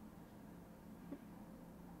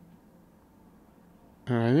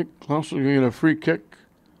 And I think Classical going to get a free kick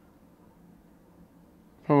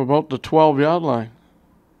from about the 12-yard line.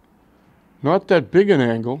 Not that big an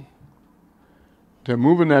angle. They're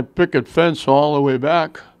moving that picket fence all the way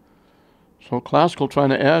back. So Classical trying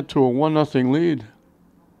to add to a 1-0 lead.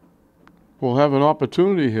 We'll have an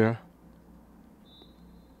opportunity here.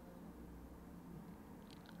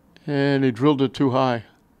 And he drilled it too high.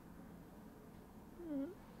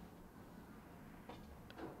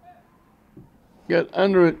 Get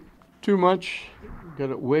under it too much. Get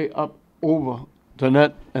it way up over the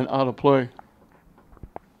net and out of play.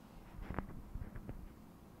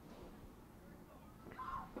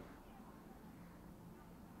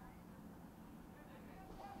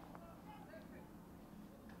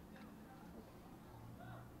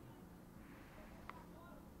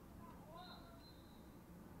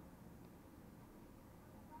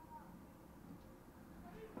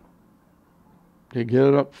 They get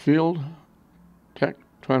it upfield. Tech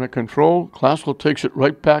trying to control. Classical takes it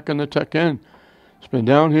right back in the Tech end. It's been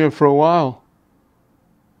down here for a while.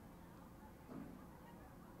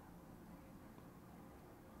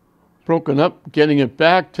 Broken up, getting it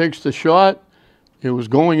back, takes the shot. It was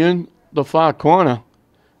going in the far corner.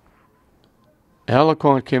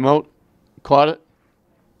 Alarcon came out, caught it.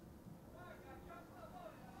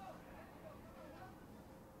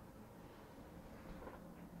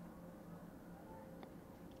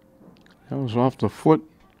 That was off the foot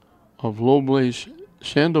of Loblaze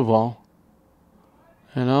Sandoval.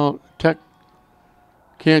 And now Tech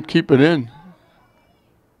can't keep it in.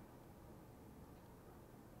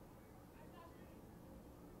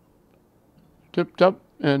 Tipped up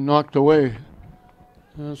and knocked away.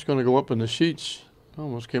 That's going to go up in the seats.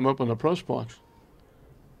 Almost came up in the press box.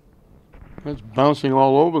 That's bouncing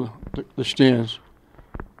all over the stands.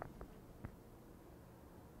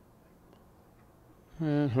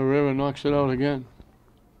 And Herrera knocks it out again.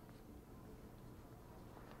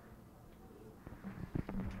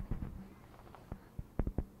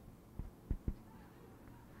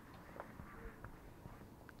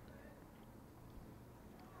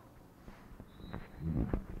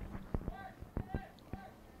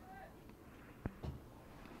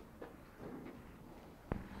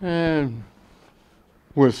 And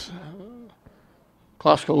with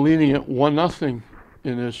Classical leading at 1-0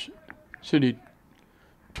 in this city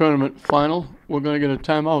tournament final, we're going to get a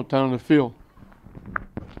timeout down in the field.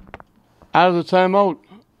 Out of the timeout,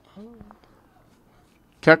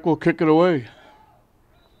 Tech will kick it away.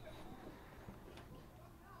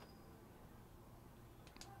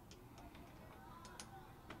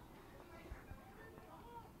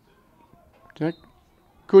 Tech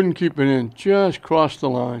couldn't keep it in, just crossed the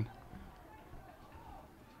line.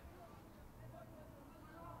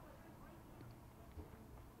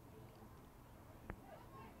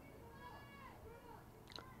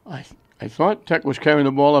 I thought Tech was carrying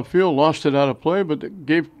the ball upfield, lost it out of play, but it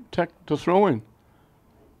gave Tech to throw in.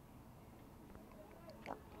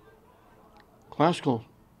 Classical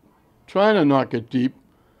trying to knock it deep.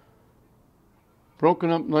 Broken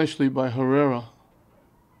up nicely by Herrera.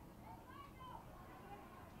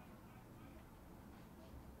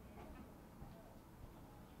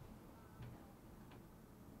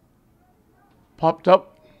 Popped up.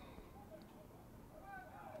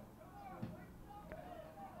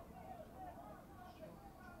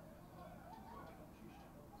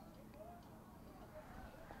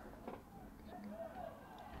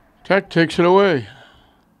 Tech takes it away.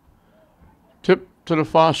 Tip to the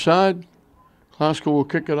far side. Classical will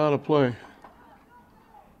kick it out of play.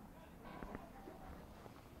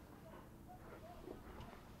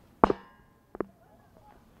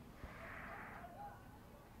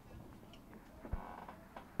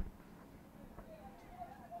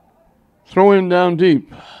 Throw in down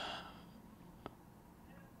deep.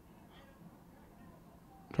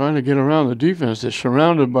 Trying to get around the defense. They're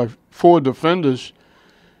surrounded by 4 defenders.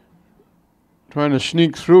 Trying to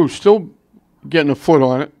sneak through. Still getting a foot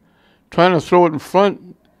on it. Trying to throw it in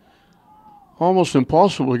front. Almost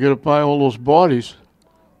impossible to get it by all those bodies.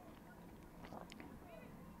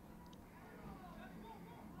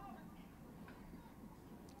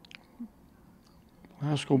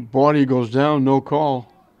 Classical body goes down, no call.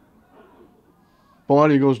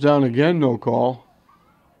 Body goes down again, no call.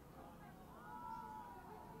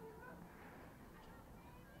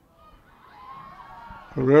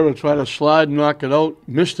 Herrera tried to slide and knock it out.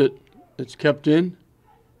 Missed it. It's kept in.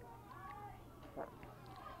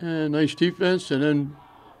 And nice defense. And then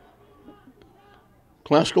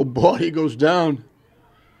Classical body goes down.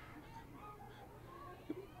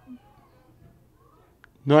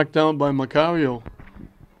 Knocked down by Macario.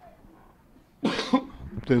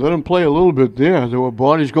 They let him play a little bit there. There were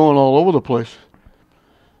bodies going all over the place.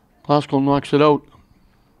 Classical knocks it out.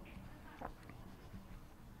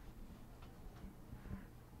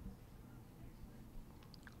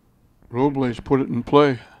 Robles put it in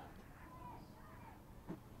play.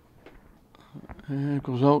 And it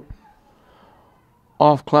goes out.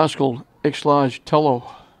 Off Classical, X-Large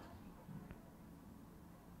Tello.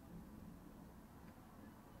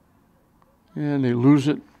 And they lose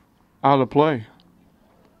it out of play.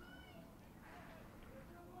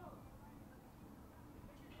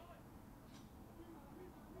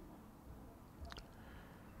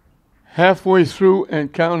 Halfway through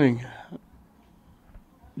and counting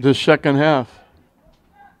the second half.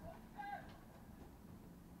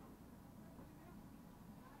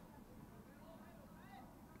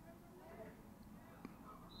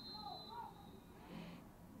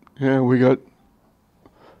 Yeah, we got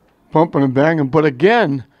bumping and banging. But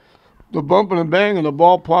again, the bumping and banging, the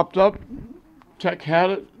ball popped up. Tech had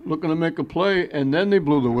it, looking to make a play, and then they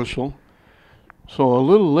blew the whistle. So a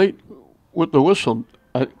little late with the whistle.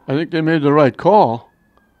 I think they made the right call.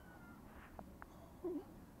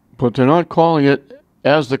 But they're not calling it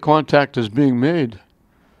as the contact is being made.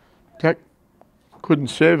 Tech couldn't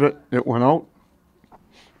save it. It went out.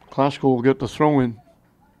 Classical will get the throw in.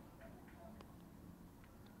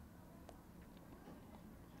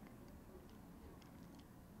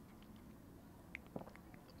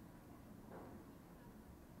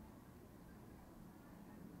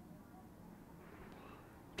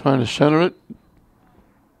 Trying to center it.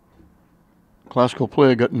 Classical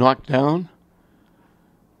player got knocked down.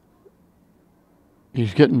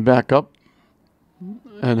 He's getting back up.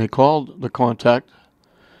 And they called the contact.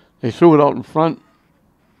 They threw it out in front.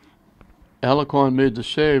 Alarcon made the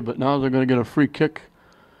save, but now they're going to get a free kick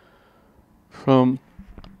from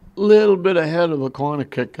a little bit ahead of a corner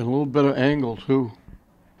kick and a little bit of angle too.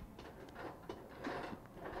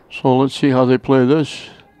 So let's see how they play this.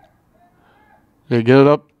 They get it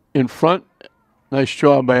up in front. Nice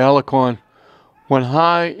job by Alarcon. Went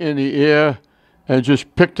high in the air and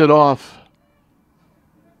just picked it off.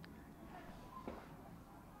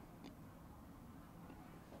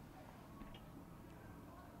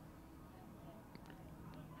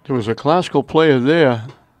 There was a Classical player there.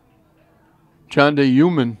 John Day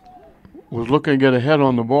Human was looking to get ahead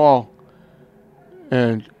on the ball,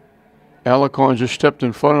 and Alarcon just stepped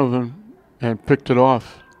in front of him and picked it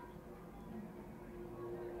off.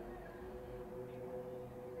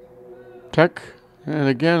 Tech, and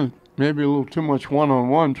again, maybe a little too much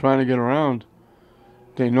one-on-one trying to get around.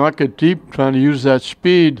 They knock it deep, trying to use that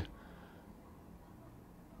speed.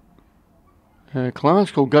 And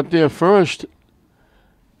Classical got there first,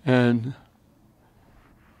 and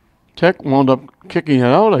Tech wound up kicking it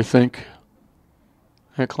out, I think.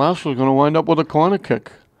 And Classical's going to wind up with a corner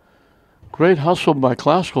kick. Great hustle by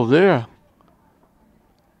Classical there.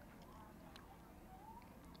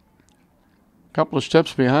 Couple of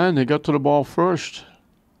steps behind, they got to the ball first.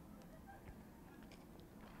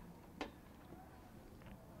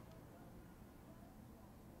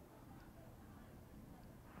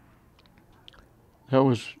 That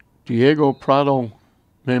was Diego Prado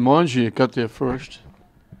Memonji that got there first.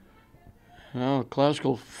 Now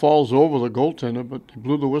Classical falls over the goaltender, but they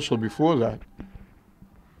blew the whistle before that.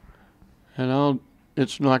 And now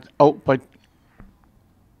it's knocked out by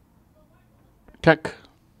Tech.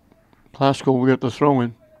 Classical will get the throw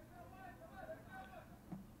in.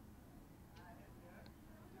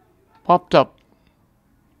 Popped up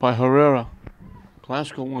by Herrera.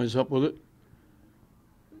 Classical winds up with it.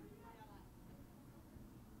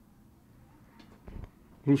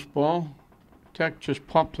 Loose ball. Tech just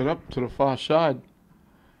popped it up to the far side.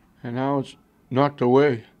 And now it's knocked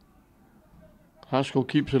away. Classical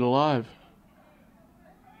keeps it alive.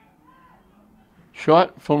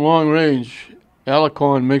 Shot from long range.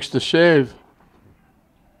 Alicorn makes the save.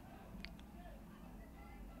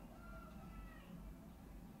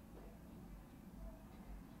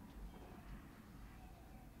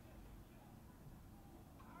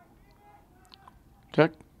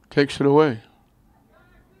 Tech takes it away.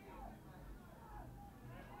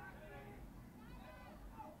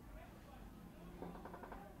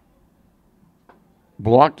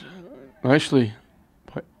 Blocked nicely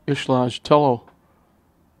by Ishlaj Tello.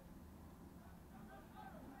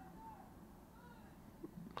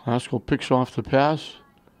 Classical picks off the pass.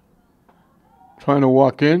 Trying to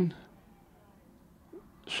walk in.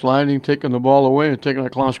 Sliding, taking the ball away and taking a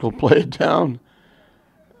Classical play it down.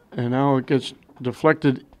 And now it gets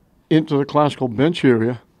deflected into the Classical bench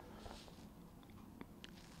area.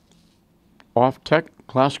 Off Tech,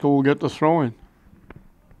 Classical will get the throw in.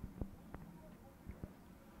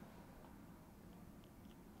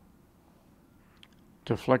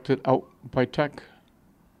 Deflected out by Tech.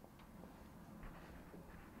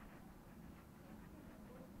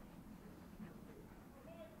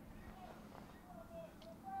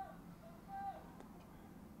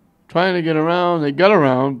 Trying to get around, they got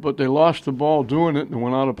around, but they lost the ball doing it and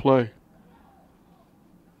went out of play.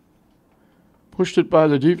 Pushed it by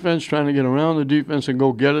the defense, trying to get around the defense and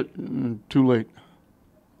go get it, and too late.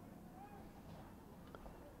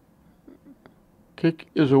 Kick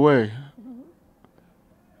is away.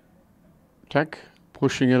 Tech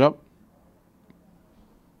pushing it up.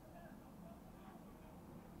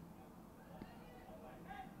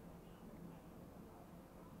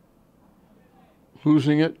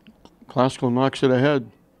 Losing it. Classical knocks it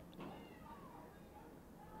ahead.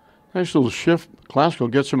 Nice little shift. Classical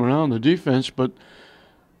gets him around the defense, but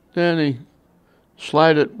then he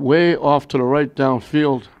slide it way off to the right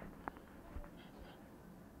downfield.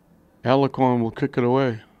 Alicorn will kick it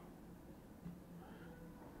away.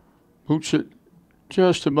 Boots it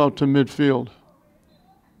just about to midfield.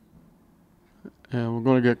 And we're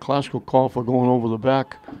going to get Classical call for going over the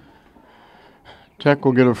back. Tech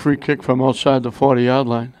will get a free kick from outside the 40-yard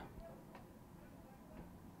line.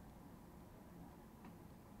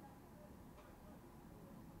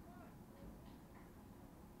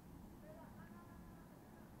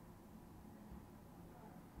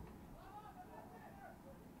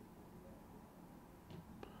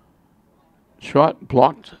 Shot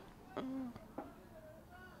blocked.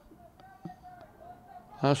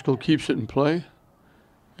 Classical keeps it in play.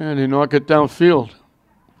 And they knock it downfield.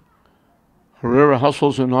 Herrera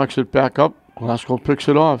hustles and knocks it back up. Classical picks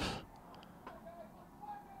it off.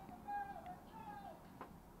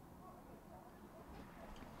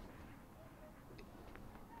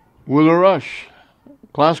 With a rush.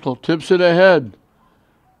 Classical tips it ahead.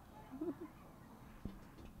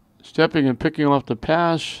 Stepping and picking off the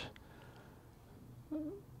pass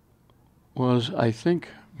was, I think,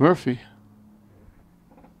 Murphy.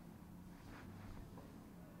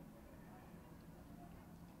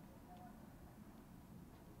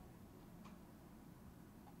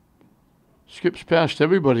 Skips past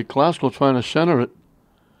everybody. Classical trying to center it.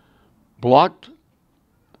 Blocked.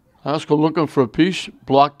 Classical looking for a piece.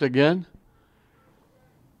 Blocked again.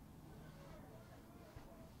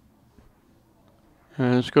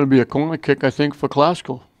 And it's going to be a corner kick, I think, for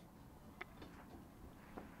Classical.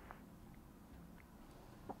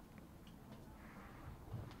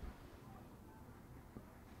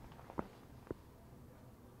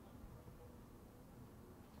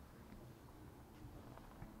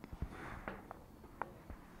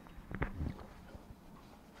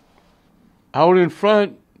 Out in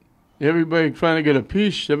front, everybody trying to get a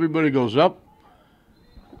piece. Everybody goes up.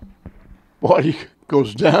 Body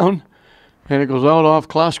goes down, and it goes out off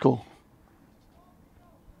Classical.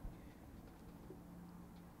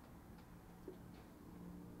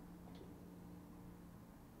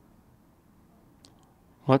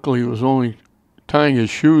 Luckily, he was only tying his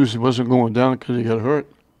shoes. He wasn't going down because he got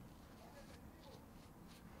hurt.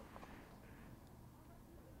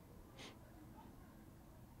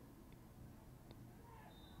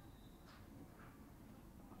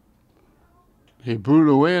 He booted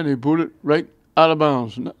away, and he booted it right out of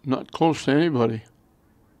bounds, not close to anybody.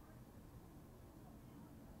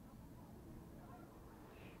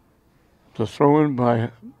 The throw in by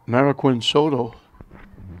Mariquin Soto.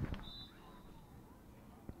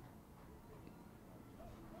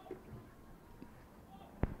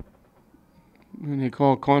 And they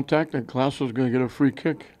call contact, and Glasgow's going to get a free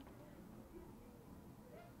kick.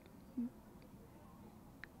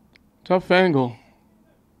 Tough angle.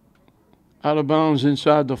 Out of bounds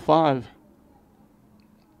inside the 5.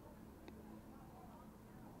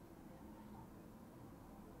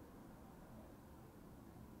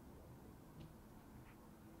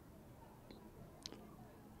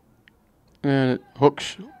 And it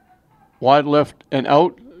hooks wide left and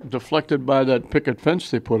out, deflected by that picket fence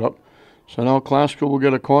they put up. So now Glasgow will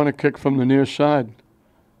get a corner kick from the near side.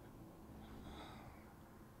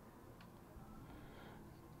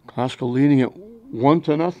 Glasgow leading it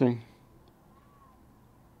 1-0.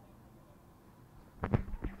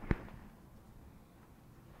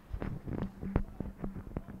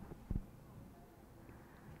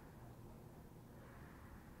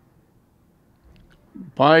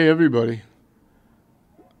 By everybody.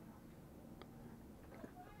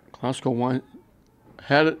 Glasgow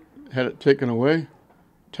had it taken away.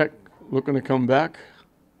 Tech looking to come back.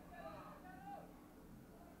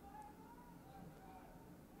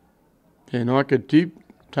 They knock it deep.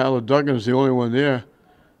 Tyler Duggan is the only one there.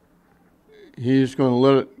 He's going to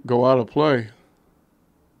let it go out of play.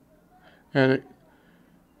 And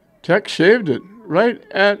Tech saved it right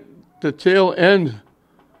at the tail end.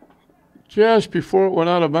 Just before it went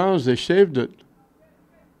out of bounds, they saved it.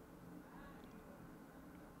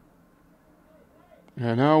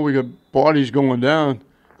 And now we got bodies going down.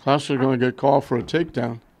 Glasgow's going to get called for a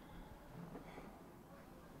takedown.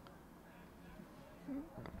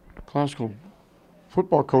 Glasgow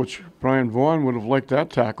football coach Brian Vaughan would have liked that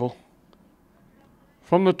tackle.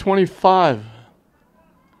 From the 25.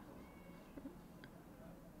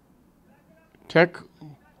 Tech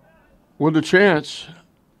with a chance.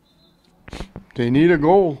 They need a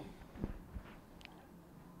goal.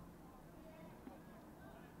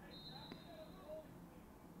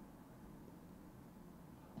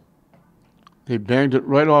 They banged it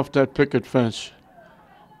right off that picket fence.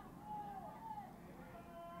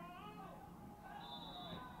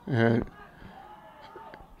 And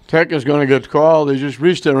Tech is going to get called. They just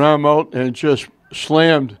reached their arm out and just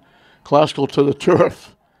slammed Glasgow to the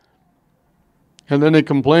turf. And then they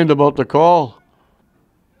complained about the call.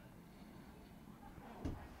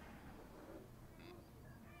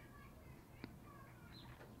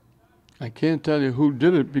 I can't tell you who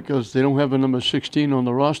did it because they don't have a number 16 on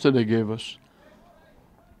the roster they gave us.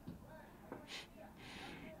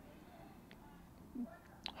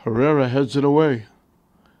 Herrera heads it away.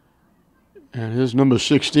 And here's number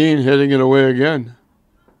 16 heading it away again.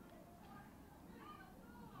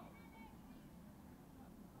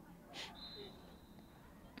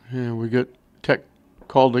 And we get Tech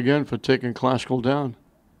called again for taking Glasgow down.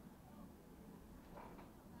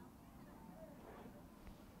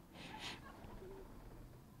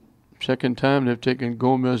 Second time they've taken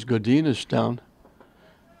Gomez Godinez down.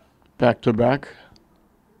 Back to back.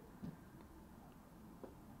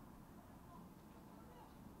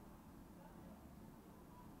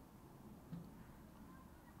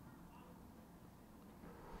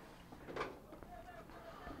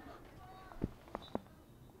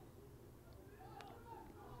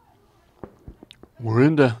 We're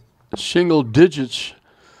into single digits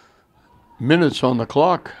minutes on the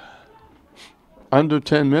clock. Under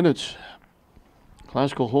 10 minutes.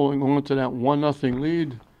 Glasgow holding on to that 1-0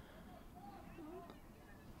 lead.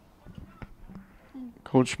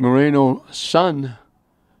 Coach Moreno's son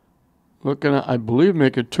looking at, I believe,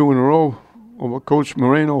 make it 2 in a row over Coach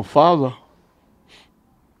Moreno's father.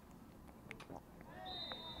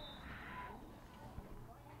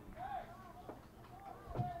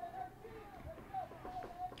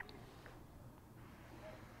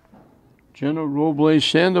 Jenna Robles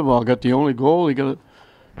Sandoval got the only goal. He got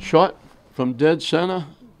a shot from dead center,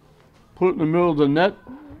 put it in the middle of the net.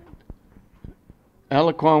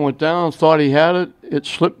 Alarcon went down, thought he had it. It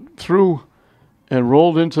slipped through and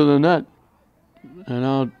rolled into the net. And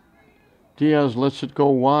now Diaz lets it go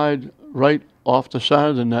wide, right off the side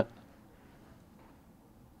of the net.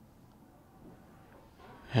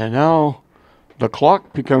 And now the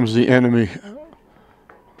clock becomes the enemy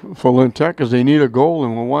for Lynn Tech because they need a goal,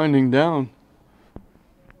 and we're winding down.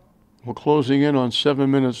 We're closing in on 7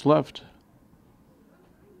 minutes left.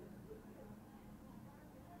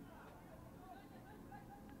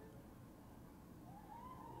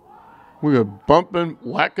 We were bumping,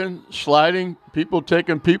 whacking, sliding, people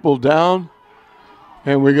taking people down,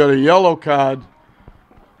 and we got a yellow card.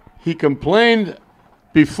 He complained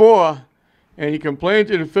before, and he complained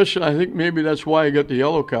to the official. I think maybe that's why he got the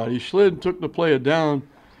yellow card. He slid and took the player down,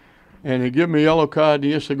 and he gave him a yellow card, and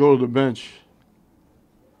he has to go to the bench.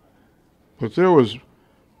 But there was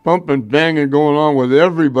bumping, banging going on with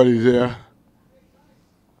everybody there.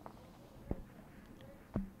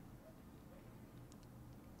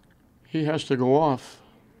 He has to go off.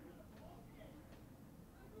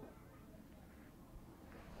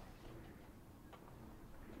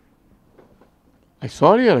 I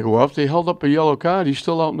thought he had to go off. They held up a yellow card. He's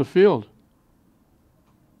still out in the field.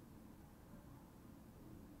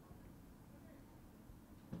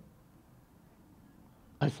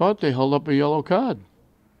 I thought they held up a yellow card.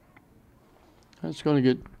 That's going to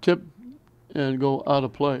get tipped and go out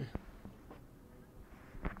of play.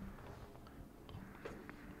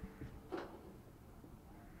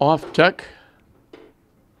 Off Tech.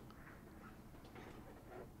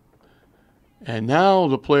 And now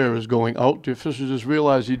the player is going out. The official just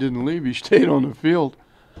realized he didn't leave. He stayed on the field.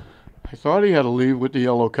 I thought he had to leave with the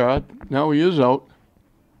yellow card. Now he is out.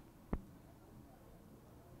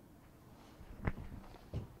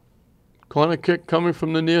 Corner kick coming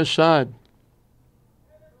from the near side.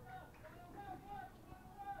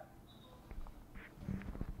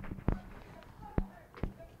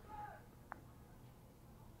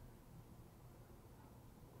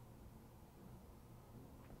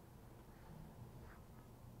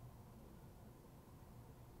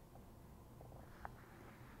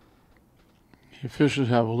 The officials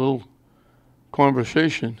have a little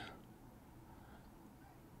conversation.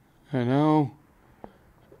 And now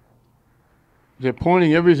they're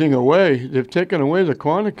pointing everything away. They've taken away the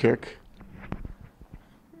corner kick.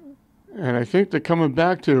 And I think they're coming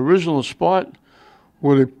back to the original spot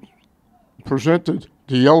where they presented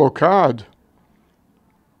the yellow card.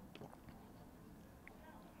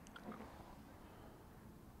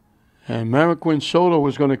 And Mariquin Soto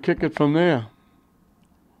was going to kick it from there.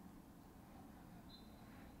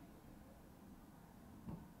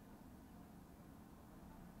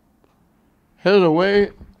 Headed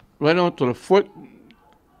away right onto the foot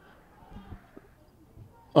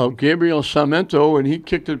of Gabriel Sarmento, and he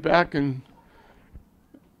kicked it back, and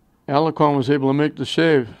Alarcon was able to make the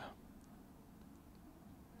save.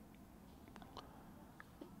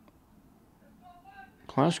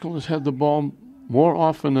 Classical has had the ball more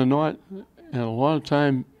often than not, and a lot of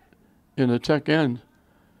time in the Tech end.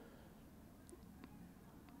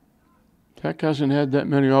 Tech hasn't had that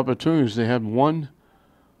many opportunities. They had one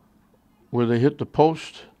where they hit the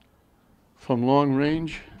post from long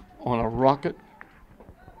range on a rocket.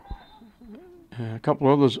 And a couple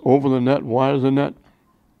others over the net, wide of the net.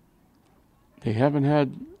 They haven't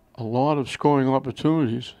had a lot of scoring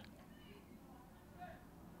opportunities.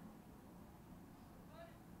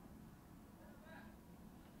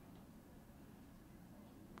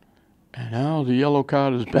 And now the yellow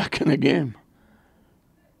card is back in the game.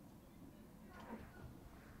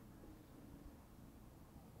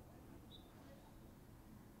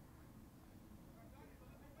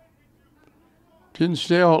 Didn't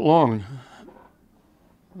stay out long.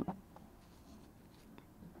 You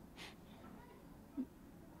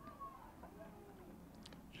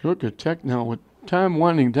look at Tech now, with time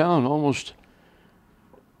winding down, almost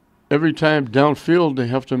every time downfield they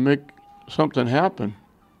have to make something happen.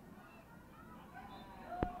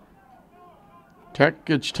 Tech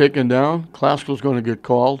gets taken down. Classical's going to get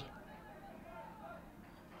called.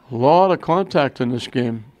 A lot of contact in this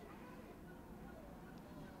game.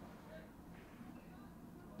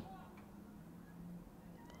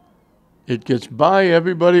 It gets by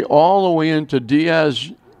everybody all the way into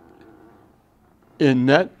Diaz in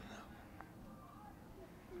net.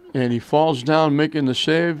 And he falls down making the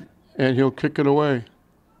save, and he'll kick it away.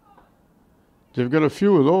 They've got a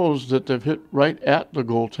few of those that they've hit right at the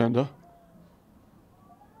goaltender.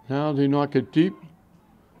 Now they knock it deep.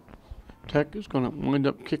 Tech is going to wind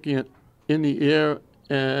up kicking it in the air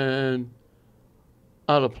and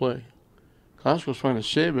out of play. Classical's trying to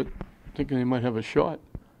save it, thinking they might have a shot.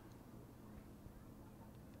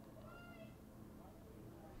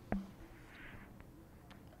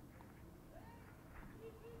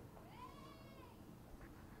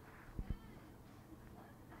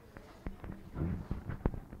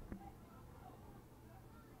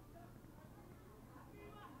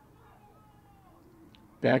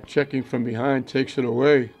 Back checking from behind, takes it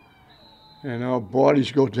away. And now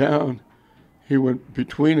bodies go down. He went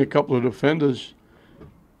between a couple of defenders,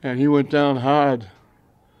 and he went down hard.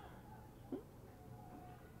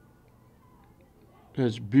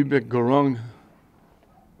 It's Bibek Gurung.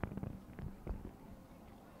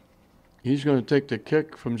 He's going to take the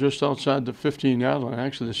kick from just outside the 15-yard line,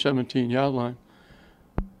 actually the 17-yard line.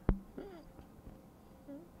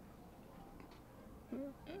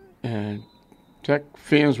 And Tech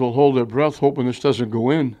fans will hold their breath hoping this doesn't go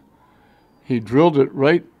in. He drilled it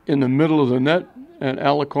right in the middle of the net, and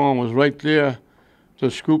Alarcon was right there to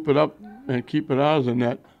scoop it up and keep it out of the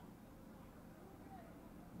net.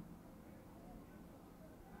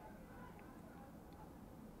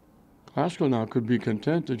 Glasgow now could be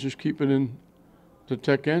content to just keep it in the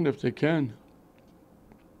Tech end if they can.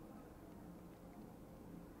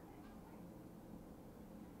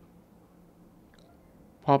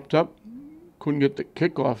 Popped up, couldn't get the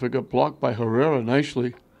kickoff. It got blocked by Herrera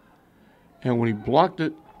nicely. And when he blocked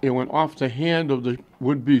it, it went off the hand of the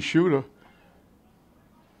would-be shooter.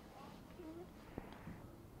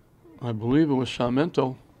 I believe it was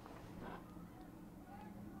Sarmento.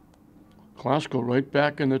 Glasgow right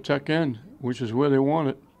back in the Tech end, which is where they want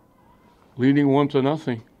it, leading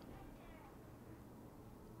 1-0.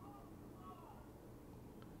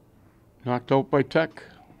 Knocked out by Tech.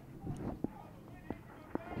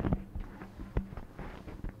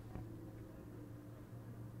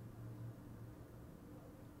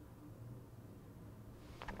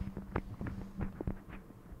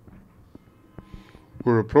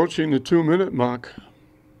 We're approaching the 2-minute mark.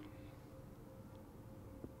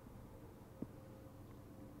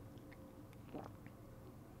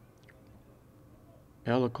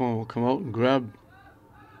 Alarcon will come out and grab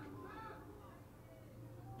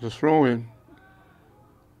the throw-in.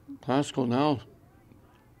 Glasgow now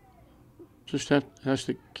just has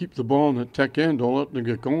to keep the ball in the Tech end. Don't let them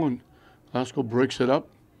get going. Glasgow breaks it up.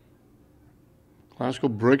 Glasgow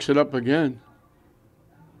breaks it up again.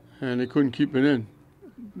 And they couldn't keep it in.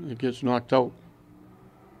 It gets knocked out.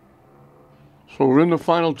 So we're in the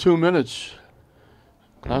final 2 minutes.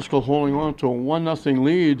 Glasgow holding on to a 1-0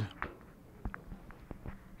 lead.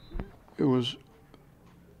 It was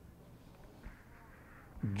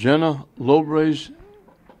Jenna Robles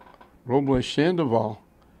Sandoval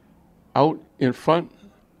out in front.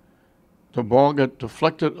 The ball got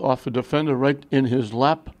deflected off a defender right in his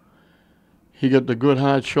lap. He got the good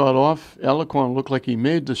hard shot off. Alarcon looked like he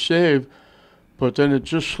made the save, but then it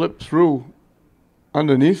just slipped through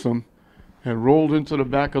underneath him and rolled into the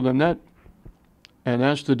back of the net. And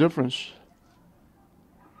that's the difference.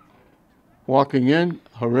 Walking in,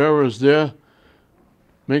 Herrera is there,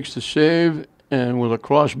 makes the save, and with a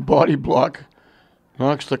cross body block,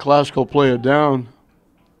 knocks the Glasgow player down.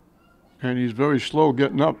 And he's very slow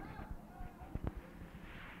getting up.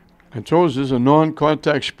 I told us this is a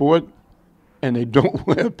non-contact sport, and they don't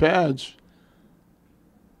wear pads.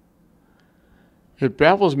 It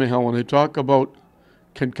baffles me how when they talk about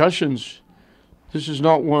concussions, this is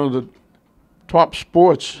not one of the top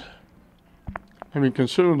sports. I mean,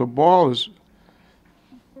 considering the ball is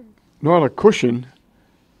not a cushion,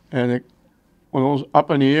 and when it was up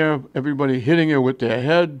in the air, everybody hitting it with their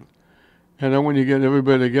head, and then when you get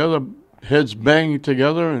everybody together, heads banging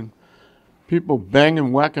together, and people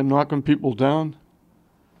banging, whacking, knocking people down.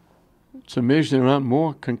 It's amazing there aren't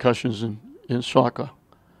more concussions in soccer.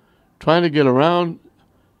 Trying to get around,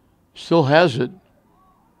 still has it,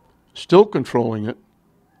 still controlling it,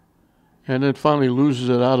 and then finally loses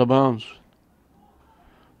it out of bounds.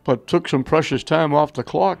 But took some precious time off the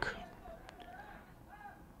clock.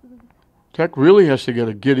 Tech really has to get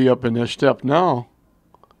a giddy up in their step now.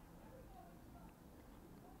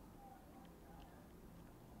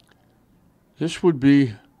 This would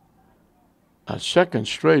be a second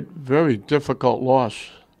straight very difficult loss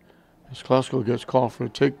as Glasgow gets called for a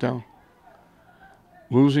takedown.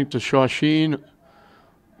 Losing to Shawsheen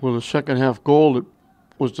with a second half goal that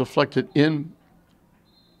was deflected in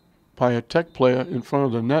by a Tech player in front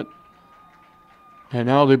of the net. And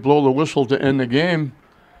now they blow the whistle to end the game.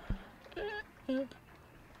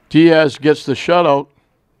 Diaz gets the shutout.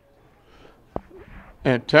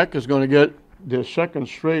 And Tech is going to get their second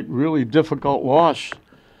straight really difficult loss.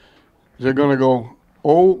 They're going to go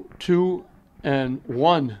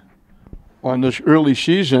 0-2-1 on this early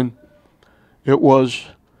season. It was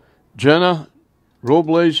Jenna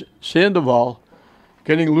Robles Sandoval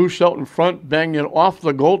getting loose out in front, banging it off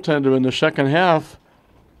the goaltender in the second half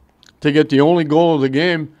to get the only goal of the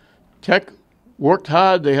game. Tech worked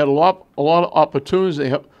hard. They had a lot of opportunities. They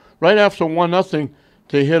had, right after 1-0,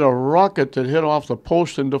 they hit a rocket that hit off the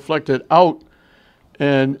post and deflected out,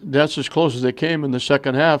 and that's as close as they came in the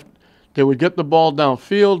second half. They would get the ball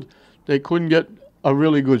downfield. They couldn't get a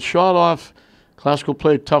really good shot off. Glasgow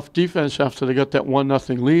played tough defense after they got that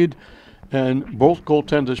 1-0 lead, and both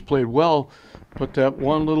goaltenders played well. but that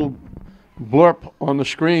one little blurb on the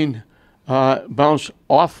screen bounced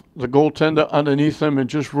off the goaltender underneath them and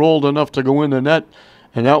just rolled enough to go in the net.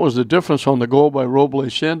 And that was the difference on the goal by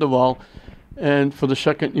Robles Sandoval. And for the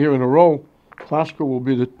second year in a row, Classical will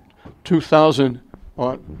be the 2000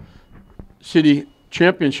 city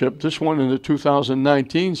championship. This one in the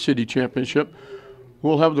 2019 city championship.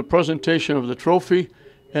 We'll have the presentation of the trophy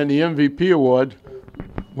and the MVP award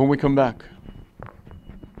when we come back.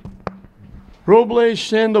 Robles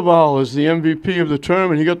Sandoval is the MVP of the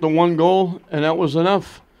term, and he got the one goal, and that was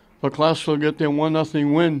enough for Classical to get their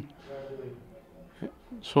 1-0 win.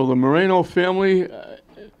 So the Moreno family,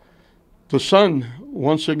 the son,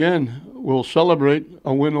 once again, will celebrate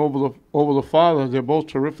a win over the father. They're both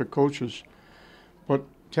terrific coaches. But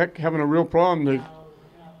Tech having a real problem. They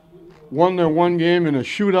won their one game in a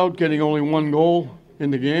shootout, getting only one goal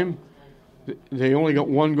in the game. They only got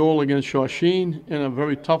one goal against Shawsheen in a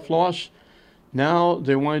very tough loss. Now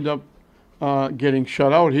they wind up getting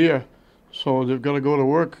shut out here. So they've got to go to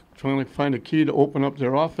work trying to find a key to open up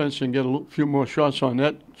their offense and get a few more shots on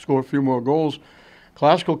net, score a few more goals.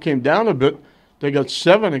 Classical came down a bit. They got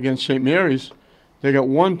 7 against St. Mary's. They got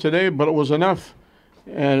 1 today, but it was enough.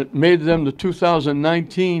 And it made them the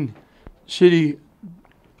 2019 city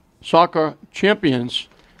soccer champions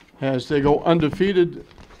as they go undefeated.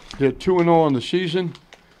 They're 2-0 on the season.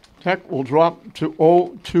 Tech will drop to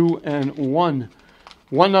 0-2-1.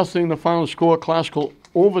 1-0 the final score. Classical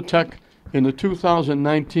over Tech in the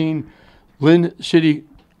 2019 Lynn City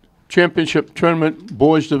Championship Tournament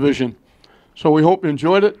Boys Division. So we hope you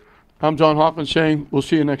enjoyed it. I'm John Hoffman saying we'll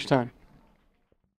see you next time.